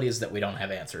possibilities that we don't have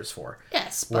answers for.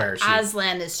 Yes, but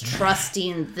Aslan is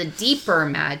trusting the deeper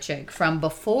magic from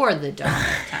before the dawn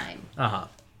of time. Uh-huh.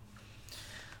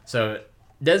 So,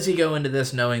 does he go into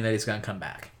this knowing that he's going to come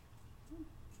back?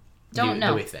 Don't know.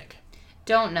 Do we think?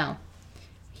 Don't know.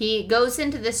 He goes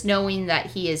into this knowing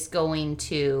that he is going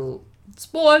to...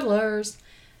 Spoilers!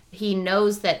 He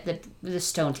knows that the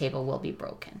stone table will be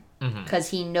broken. Because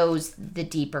he knows the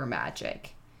deeper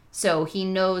magic. So he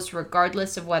knows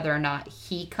regardless of whether or not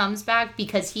he comes back,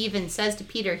 because he even says to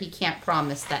Peter he can't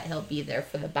promise that he'll be there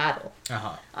for the battle.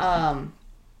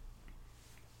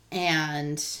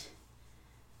 And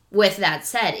with that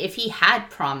said, if he had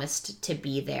promised to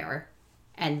be there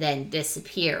and then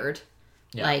disappeared,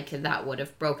 that would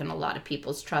have broken a lot of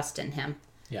people's trust in him.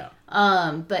 Yeah.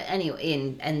 But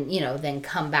anyway, and then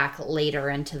come back later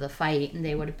into the fight, and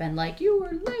they would have been like, "You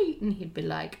were late," and he'd be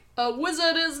like, "A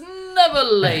wizard is never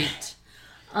late."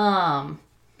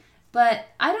 But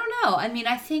I don't know. I mean,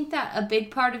 I think that a big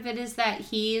part of it is that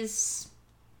he's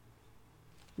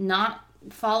not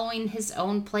following his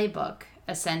own playbook.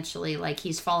 Essentially, like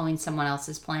he's following someone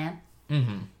else's plan.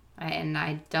 And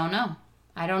I don't know.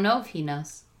 I don't know if he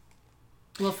knows.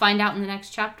 We'll find out in the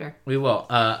next chapter. We will.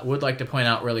 Would like to point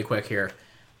out really quick here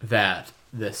that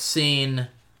the scene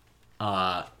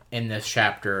in this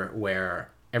chapter where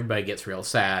everybody gets real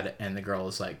sad and the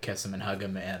girls like kiss him and hug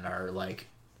him and are like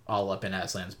all up in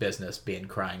Aslan's business,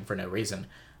 crying for no reason.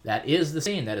 That is the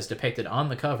scene that is depicted on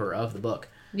the cover of the book.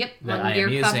 Yep, on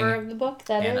your cover of the book,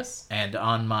 and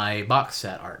on my box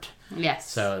set art.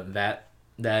 Yes. So that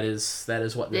is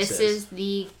what this is. This is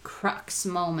the crux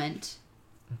moment.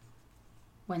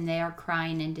 When they are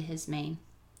crying into his mane.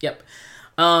 Yep.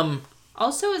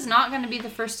 Also, is not going to be the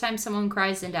first time someone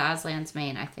cries into Aslan's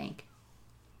mane, I think.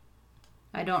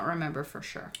 I don't remember for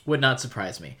sure. Would not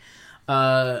surprise me.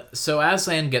 So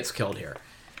Aslan gets killed here.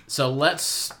 So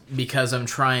because I'm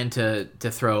trying to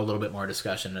throw a little bit more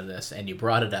discussion into this, and you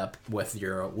brought it up with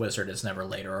your wizard is never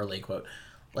late or early quote,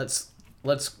 let's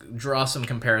draw some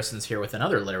comparisons here with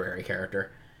another literary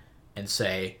character and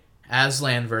say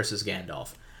Aslan versus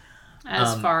Gandalf.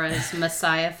 As far as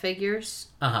Messiah figures?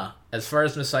 As far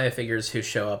as Messiah figures who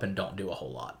show up and don't do a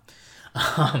whole lot.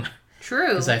 True.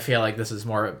 Because I feel like this is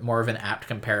more of an apt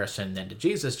comparison than to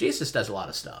Jesus. Jesus does a lot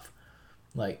of stuff.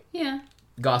 Like,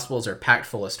 Gospels are packed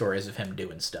full of stories of him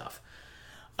doing stuff.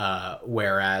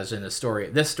 Whereas in this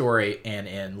story and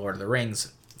in Lord of the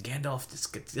Rings, Gandalf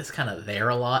just kind of there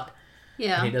a lot.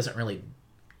 Yeah. And he doesn't really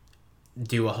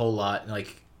do a whole lot,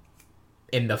 like...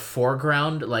 In the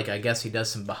foreground, like, I guess he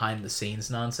does some behind-the-scenes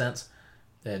nonsense.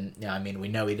 And, we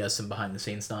know he does some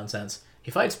behind-the-scenes nonsense.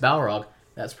 He fights Balrog.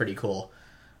 That's pretty cool.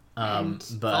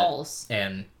 Falls.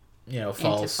 And,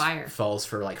 falls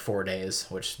for, like, 4 days,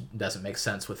 which doesn't make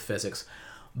sense with physics.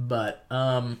 But,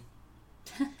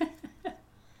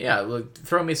 look,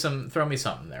 throw me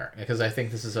something there, because I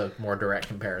think this is a more direct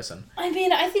comparison. I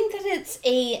mean, I think that it's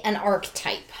an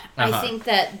archetype. I think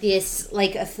that this,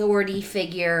 like, authority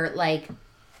figure, like,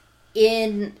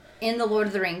 in the Lord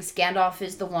of the Rings, Gandalf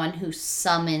is the one who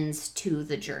summons to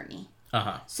the journey.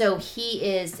 So he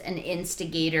is an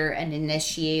instigator, an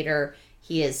initiator.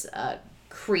 He is a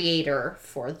creator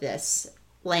for this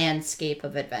landscape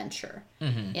of adventure.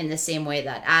 In the same way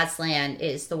that Aslan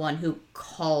is the one who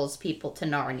calls people to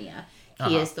Narnia.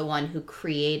 He is the one who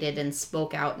created and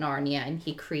spoke out Narnia, and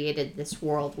he created this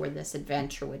world where this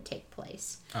adventure would take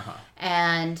place.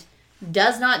 And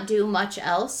does not do much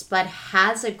else, but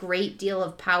has a great deal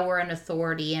of power and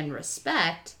authority and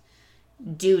respect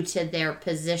due to their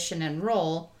position and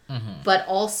role, but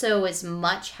also is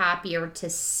much happier to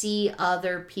see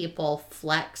other people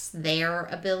flex their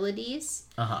abilities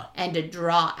and to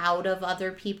draw out of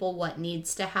other people what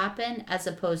needs to happen as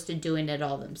opposed to doing it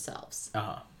all themselves.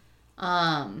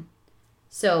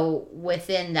 So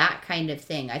within that kind of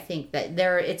thing, I think that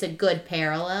it's a good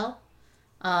parallel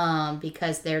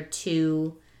because they're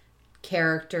two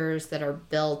characters that are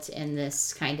built in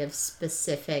this kind of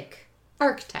specific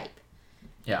archetype.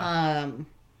 Yeah.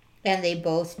 And they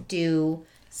both do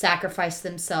sacrifice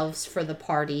themselves for the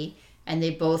party, and they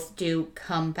both do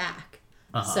come back.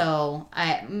 So,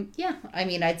 I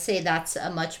mean, I'd say that's a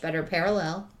much better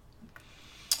parallel.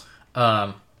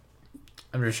 I'm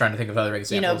just trying to think of other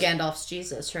examples. You know Gandalf's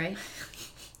Jesus, right?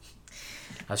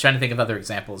 I was trying to think of other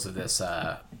examples of this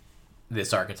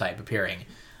this archetype appearing.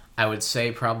 I would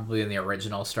say probably in the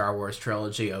original Star Wars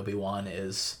trilogy, Obi-Wan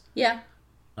is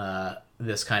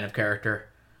this kind of character.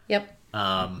 Yep.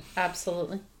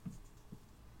 Absolutely.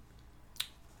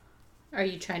 Are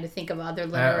you trying to think of other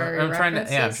literary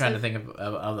references? I'm trying to think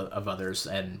of others,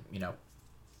 and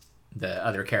the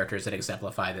other characters that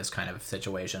exemplify this kind of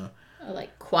situation.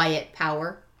 Like quiet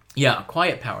power. Yeah,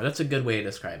 quiet power. That's a good way of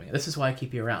describing it. This is why I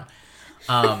keep you around.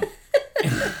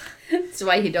 That's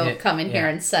why you don't come in here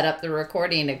and set up the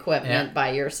recording equipment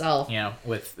by yourself.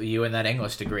 With you and that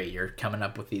English degree, you're coming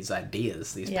up with these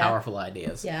ideas, these powerful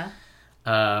ideas. Yeah.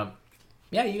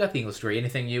 Yeah, you got the English degree.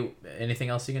 Anything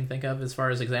else you can think of as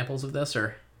far as examples of this,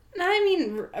 or? I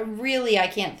mean, really, I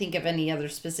can't think of any other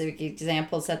specific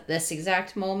examples at this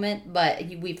exact moment, but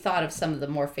we've thought of some of the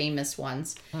more famous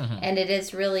ones. Mm-hmm. And it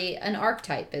is really an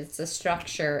archetype. It's a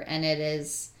structure, and it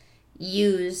is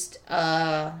used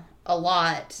a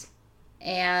lot,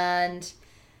 and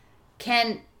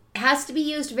has to be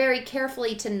used very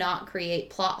carefully to not create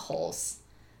plot holes.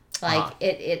 Like,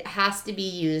 it has to be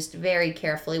used very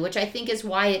carefully, which I think is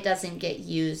why it doesn't get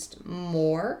used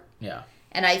more. Yeah.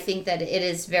 And I think that it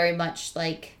is very much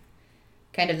like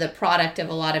kind of the product of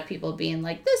a lot of people being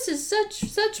like, this is such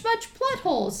much plot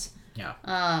holes. Yeah.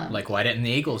 Like, why didn't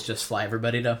the Eagles just fly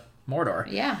everybody to Mordor?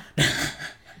 Yeah.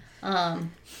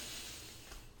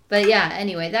 But yeah,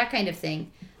 anyway, that kind of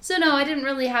thing. So no, I didn't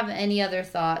really have any other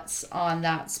thoughts on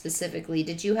that specifically.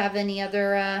 Did you have any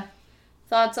other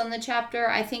thoughts on the chapter?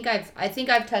 I think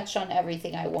I've touched on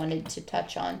everything I wanted to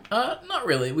touch on. Not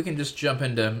really. We can just jump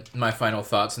into my final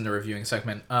thoughts in the reviewing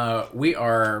segment. We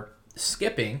are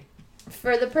skipping.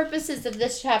 For the purposes of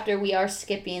this chapter, we are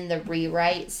skipping the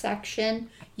rewrite section.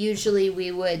 Usually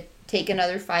we would take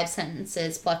another 5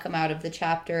 sentences, pluck them out of the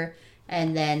chapter,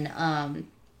 and then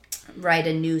write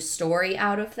a new story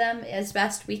out of them as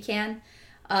best we can.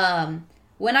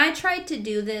 When I tried to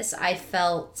do this, I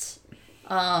felt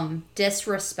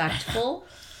disrespectful.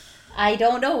 I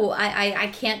don't know. I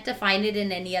can't define it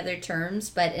in any other terms,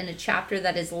 but in a chapter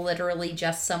that is literally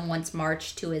just someone's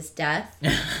march to his death,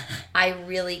 I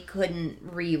really couldn't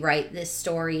rewrite this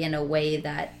story in a way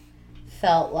that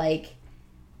felt like,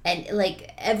 and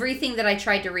like everything that I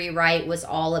tried to rewrite was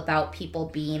all about people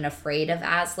being afraid of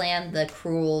Aslan, the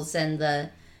Cruels and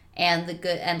the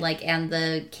good and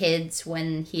the kids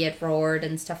when he had roared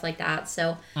and stuff like that.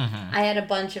 So I had a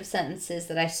bunch of sentences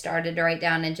that I started to write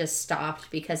down and just stopped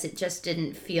because it just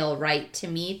didn't feel right to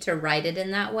me to write it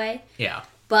in that way. Yeah.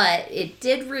 But it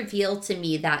did reveal to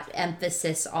me that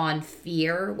emphasis on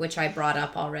fear, which I brought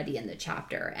up already in the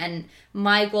chapter. And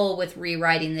my goal with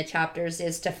rewriting the chapters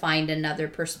is to find another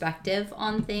perspective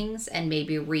on things and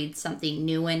maybe read something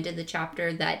new into the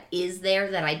chapter that is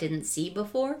there that I didn't see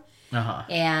before.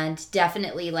 And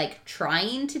definitely like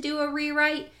trying to do a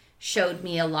rewrite showed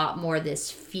me a lot more this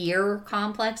fear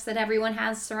complex that everyone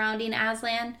has surrounding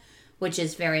Aslan, which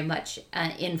is very much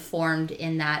informed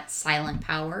in that silent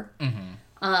power.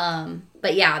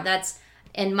 But yeah,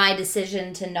 and my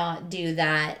decision to not do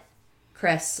that,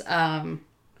 Chris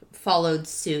followed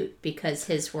suit because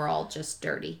his were all just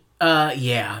dirty.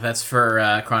 Yeah, that's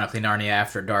for Chronically Narnia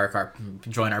After Dark.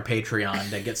 Join our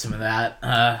Patreon to get some of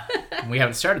that. We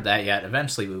haven't started that yet.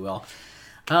 Eventually we will.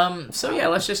 So yeah,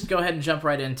 let's just go ahead and jump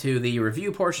right into the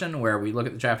review portion where we look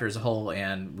at the chapter as a whole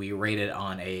and we rate it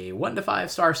on a 1 to 5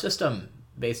 star system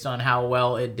based on how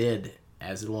well it did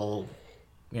as a little,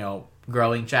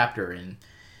 growing chapter. And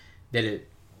did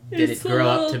it grow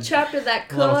up to chapter that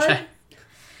could?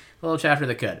 Little chapter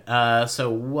that could.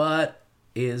 So what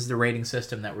is the rating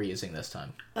system that we're using this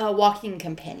time? Walking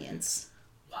Companions.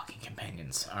 Walking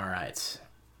Companions. All right.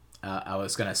 I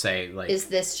was going to say, like... Is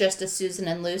this just a Susan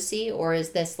and Lucy, or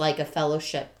is this like a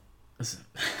Fellowship?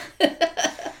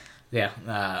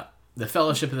 Yeah. The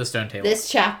Fellowship of the Stone Table. This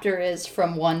chapter is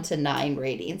from 1 to 9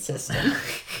 rating system.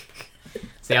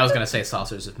 See, I was going to say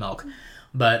Saucers of Milk,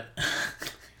 but...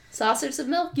 Saucers of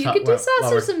Milk? You could do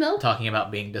Saucers of Milk. Talking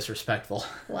about being disrespectful.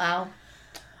 Wow.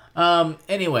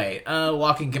 Anyway,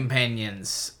 Walking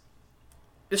Companions.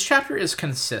 This chapter is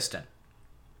consistent.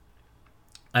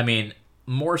 I mean,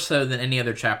 more so than any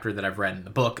other chapter that I've read in the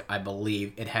book, I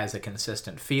believe it has a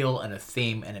consistent feel and a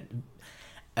theme, and it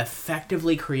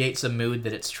effectively creates a mood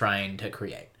that it's trying to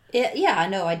create. Yeah,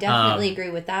 no, I definitely agree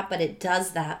with that, but it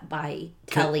does that by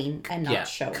telling and not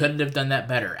showing. Couldn't have done that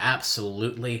better.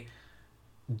 Absolutely.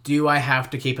 Do I have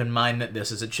to keep in mind that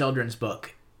this is a children's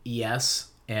book? Yes,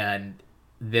 and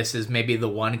this is maybe the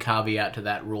one caveat to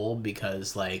that rule,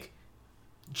 because, like,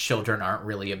 children aren't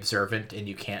really observant, and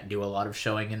you can't do a lot of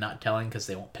showing and not telling because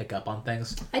they won't pick up on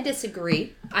things. I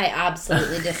disagree. I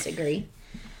absolutely disagree.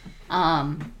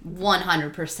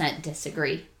 100%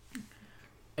 disagree.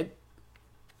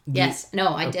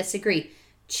 I disagree.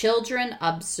 Children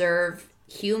observe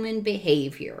human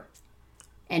behavior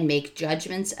and make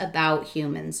judgments about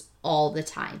humans all the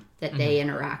time that they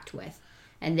interact with.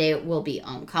 And they will be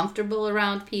uncomfortable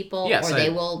around people, they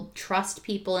will trust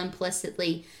people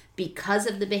implicitly because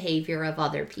of the behavior of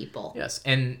other people. Yes,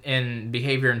 and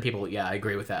behavior in people, I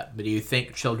agree with that. But do you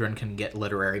think children can get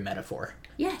literary metaphor?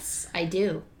 Yes, I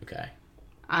do. Okay.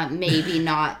 Maybe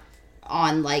not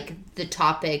on, like, the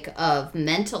topic of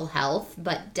mental health,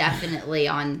 but definitely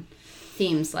on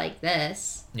themes like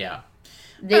this. Yeah.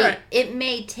 It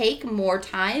may take more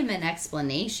time and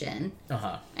explanation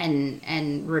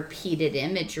and repeated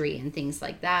imagery and things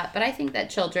like that, but I think that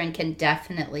children can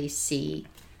definitely see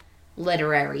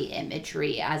literary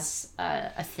imagery as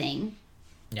a thing.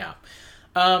 Yeah.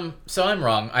 So I'm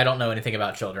wrong. I don't know anything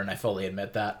about children. I fully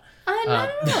admit that.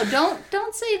 No.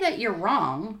 Don't say that you're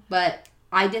wrong, but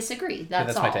I disagree.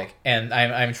 That's all. My take. And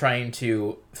I'm trying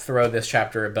to throw this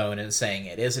chapter a bone and saying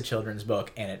it is a children's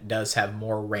book, and it does have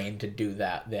more reign to do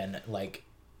that than, like,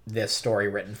 this story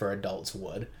written for adults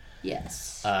would.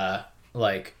 Yes.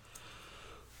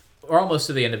 We're almost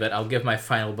to the end of it. I'll give my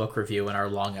final book review in our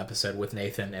long episode with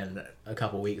Nathan in a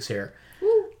couple weeks here.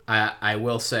 I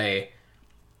will say,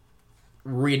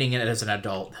 reading it as an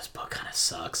adult, this book kind of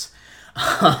sucks.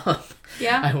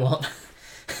 Yeah. I won't...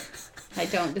 I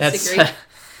don't disagree.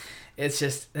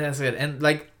 That's good. And,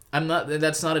 like,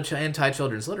 that's not an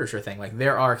anti-children's literature thing. Like,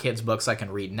 there are kids' books I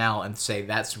can read now and say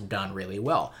that's done really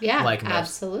well. Yeah, like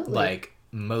absolutely. I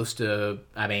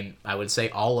would say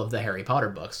all of the Harry Potter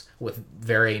books with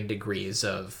varying degrees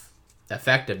of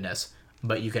effectiveness,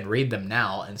 but you can read them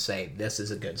now and say, this is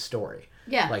a good story.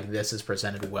 Yeah. Like, this is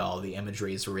presented well. The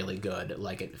imagery is really good.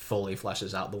 Like, it fully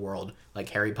fleshes out the world. Like,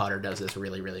 Harry Potter does this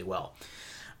really, really well.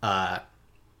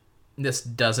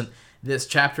 This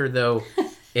chapter, though,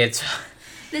 it's...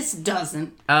 This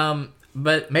doesn't.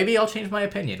 But maybe I'll change my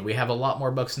opinion. We have a lot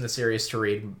more books in the series to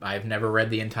read. I've never read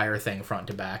the entire thing front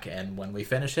to back, and when we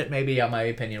finish it, maybe my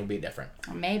opinion will be different.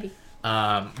 Maybe.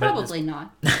 Probably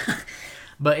not.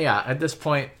 But yeah, at this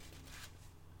point,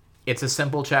 it's a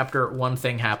simple chapter. One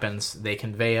thing happens. They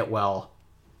convey it well.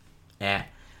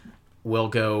 We'll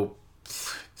go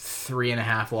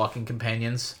 3.5 walking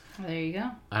companions. There you go.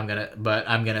 I'm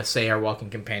gonna say our walking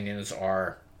companions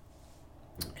are...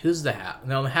 Who's the half?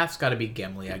 No, the half's got to be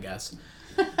Gimli, I guess.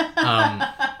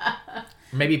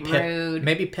 Maybe Rude.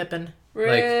 Maybe Pippin.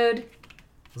 Rude.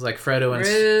 It's like Frodo and...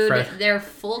 Rude. They're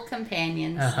full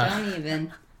companions. Don't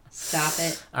even. Stop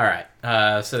it. All right.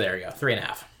 So there you go.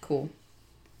 3.5. Cool.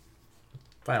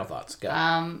 Final thoughts. Go.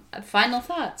 Final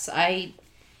thoughts.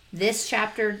 This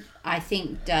chapter, I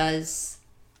think, does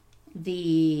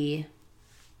the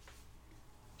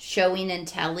showing and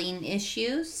telling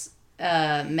issues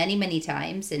many, many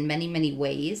times in many, many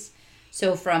ways.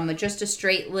 So from just a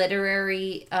straight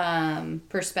literary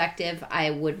perspective, I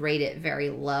would rate it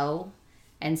very low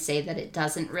and say that it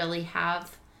doesn't really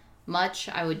have much.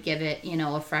 I would give it,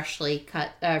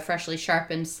 a freshly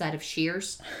sharpened set of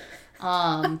shears.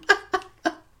 But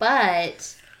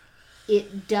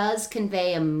it does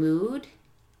convey a mood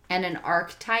and an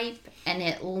archetype, and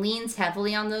it leans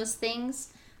heavily on those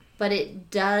things, but it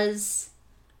does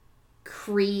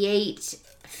create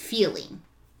feeling.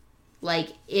 Like,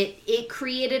 it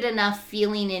created enough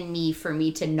feeling in me for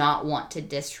me to not want to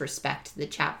disrespect the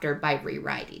chapter by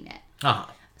rewriting it.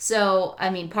 So, I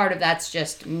mean, part of that's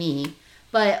just me,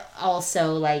 but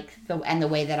also, like, the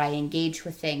way that I engage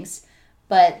with things.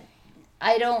 But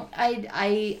I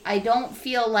don't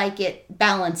feel like it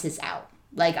balances out.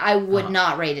 Like, I would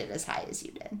not rate it as high as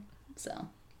you did. So,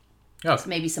 okay.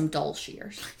 Maybe some dull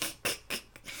shears.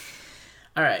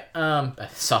 All right. A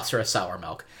saucer of sour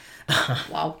milk.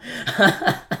 Wow.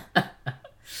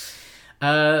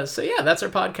 So yeah, that's our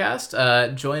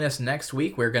podcast. Join us next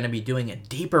week. We're going to be doing a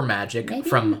deeper magic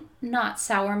from... not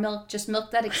sour milk, just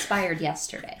milk that expired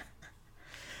yesterday.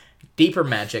 Deeper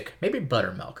magic, maybe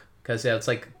buttermilk, because it's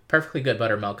like perfectly good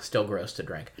buttermilk, still gross to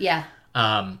drink. Yeah.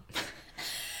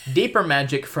 Deeper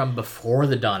magic from before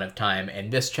the dawn of time,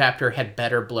 and this chapter had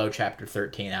better blow chapter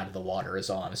 13 out of the water, is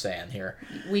all I'm saying here.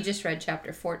 We just read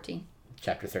chapter 14.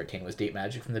 Chapter 13 was Deep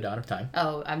Magic from the Dawn of Time.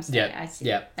 Oh, I'm sorry. Yeah, I see.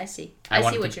 yeah. I see.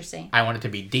 I see what you're saying. I want it to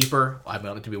be deeper. I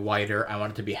want it to be wider. I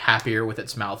want it to be happier with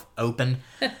its mouth open.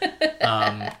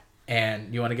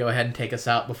 And you want to go ahead and take us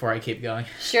out before I keep going?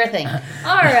 Sure thing.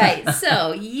 All right.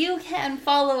 So you can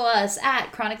follow us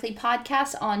at Chronically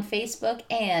Podcast on Facebook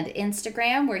and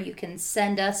Instagram, where you can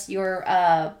send us your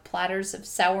platters of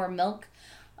sour milk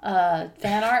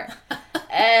fan art.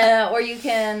 Or you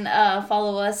can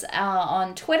follow us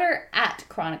on Twitter at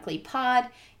Chronically Pod.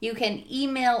 You can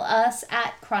email us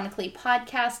at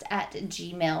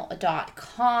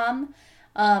chronicallypodcast@gmail.com.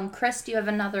 Chris, do you have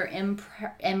another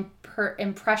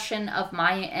impression of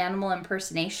my animal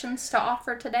impersonations to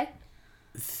offer today?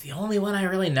 The only one I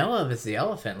really know of is the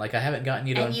elephant. Like, I haven't gotten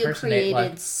you to impersonate. You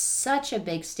created such a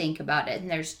big stink about it, and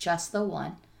there's just the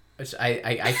one.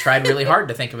 I tried really hard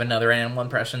to think of another animal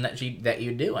impression that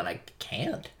you do, and I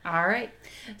can't. All right.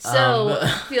 So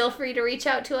feel free to reach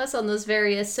out to us on those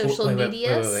various social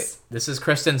medias. Wait. This is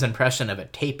Kristen's impression of a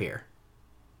tapir.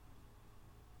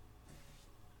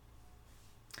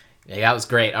 Yeah, that was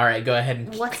great. All right, go ahead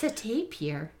and... What's a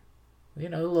tapir? You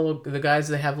know, the guys,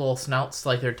 they have little snouts,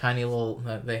 like they're tiny little...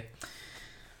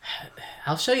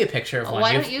 I'll show you a picture of one.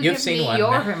 Why don't you give me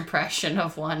your impression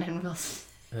of one, and we'll...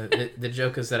 The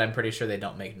joke is that I'm pretty sure they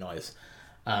don't make noise.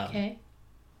 Okay.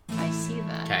 I see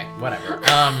that. Okay, whatever.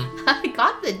 I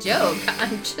got the joke.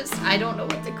 I don't know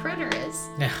what the critter is.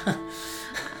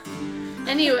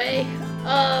 Anyway,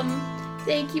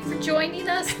 thank you for joining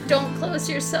us. Don't close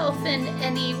yourself in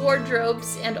any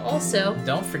wardrobes, and also...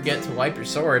 Don't forget to wipe your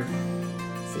sword.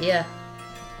 See ya.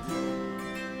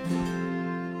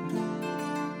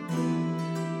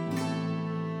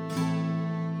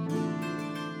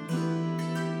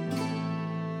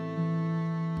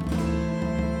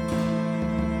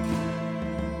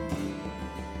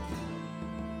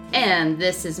 And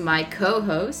this is my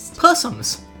co-host,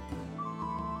 Pussums.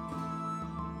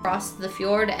 Across the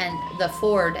fjord and the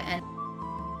ford, and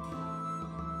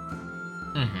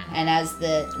and as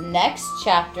the next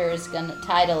title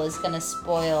is gonna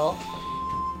spoil.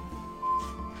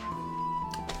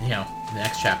 You know, the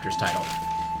next chapter's title.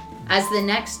 As the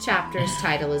next chapter's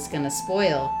title is gonna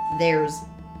spoil, there's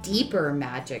deeper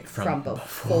magic from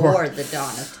before the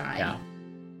dawn of time. Yeah.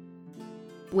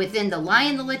 Within The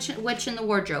Lion, the Witch, and the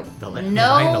Wardrobe. The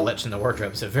Lion, the Witch, and the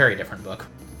Wardrobe is a very different book.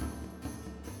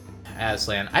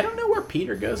 Aslan. I don't know where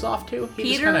Peter goes off to.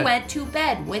 Peter went to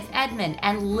bed with Edmund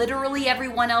and literally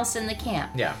everyone else in the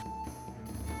camp. Yeah.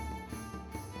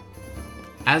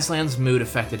 Aslan's mood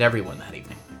affected everyone that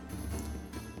evening.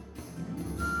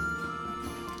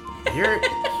 You're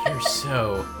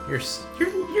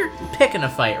picking a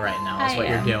fight right now. Is what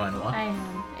you're doing. What? I am.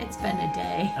 It's been a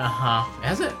day.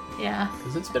 Has it? Yeah.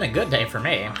 Because it's been a good day for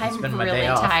me. It's been my really day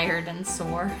off. Tired and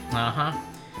sore.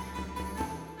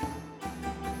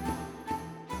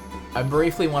 I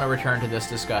briefly want to return to this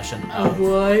discussion of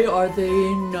why are they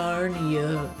in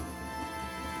Narnia?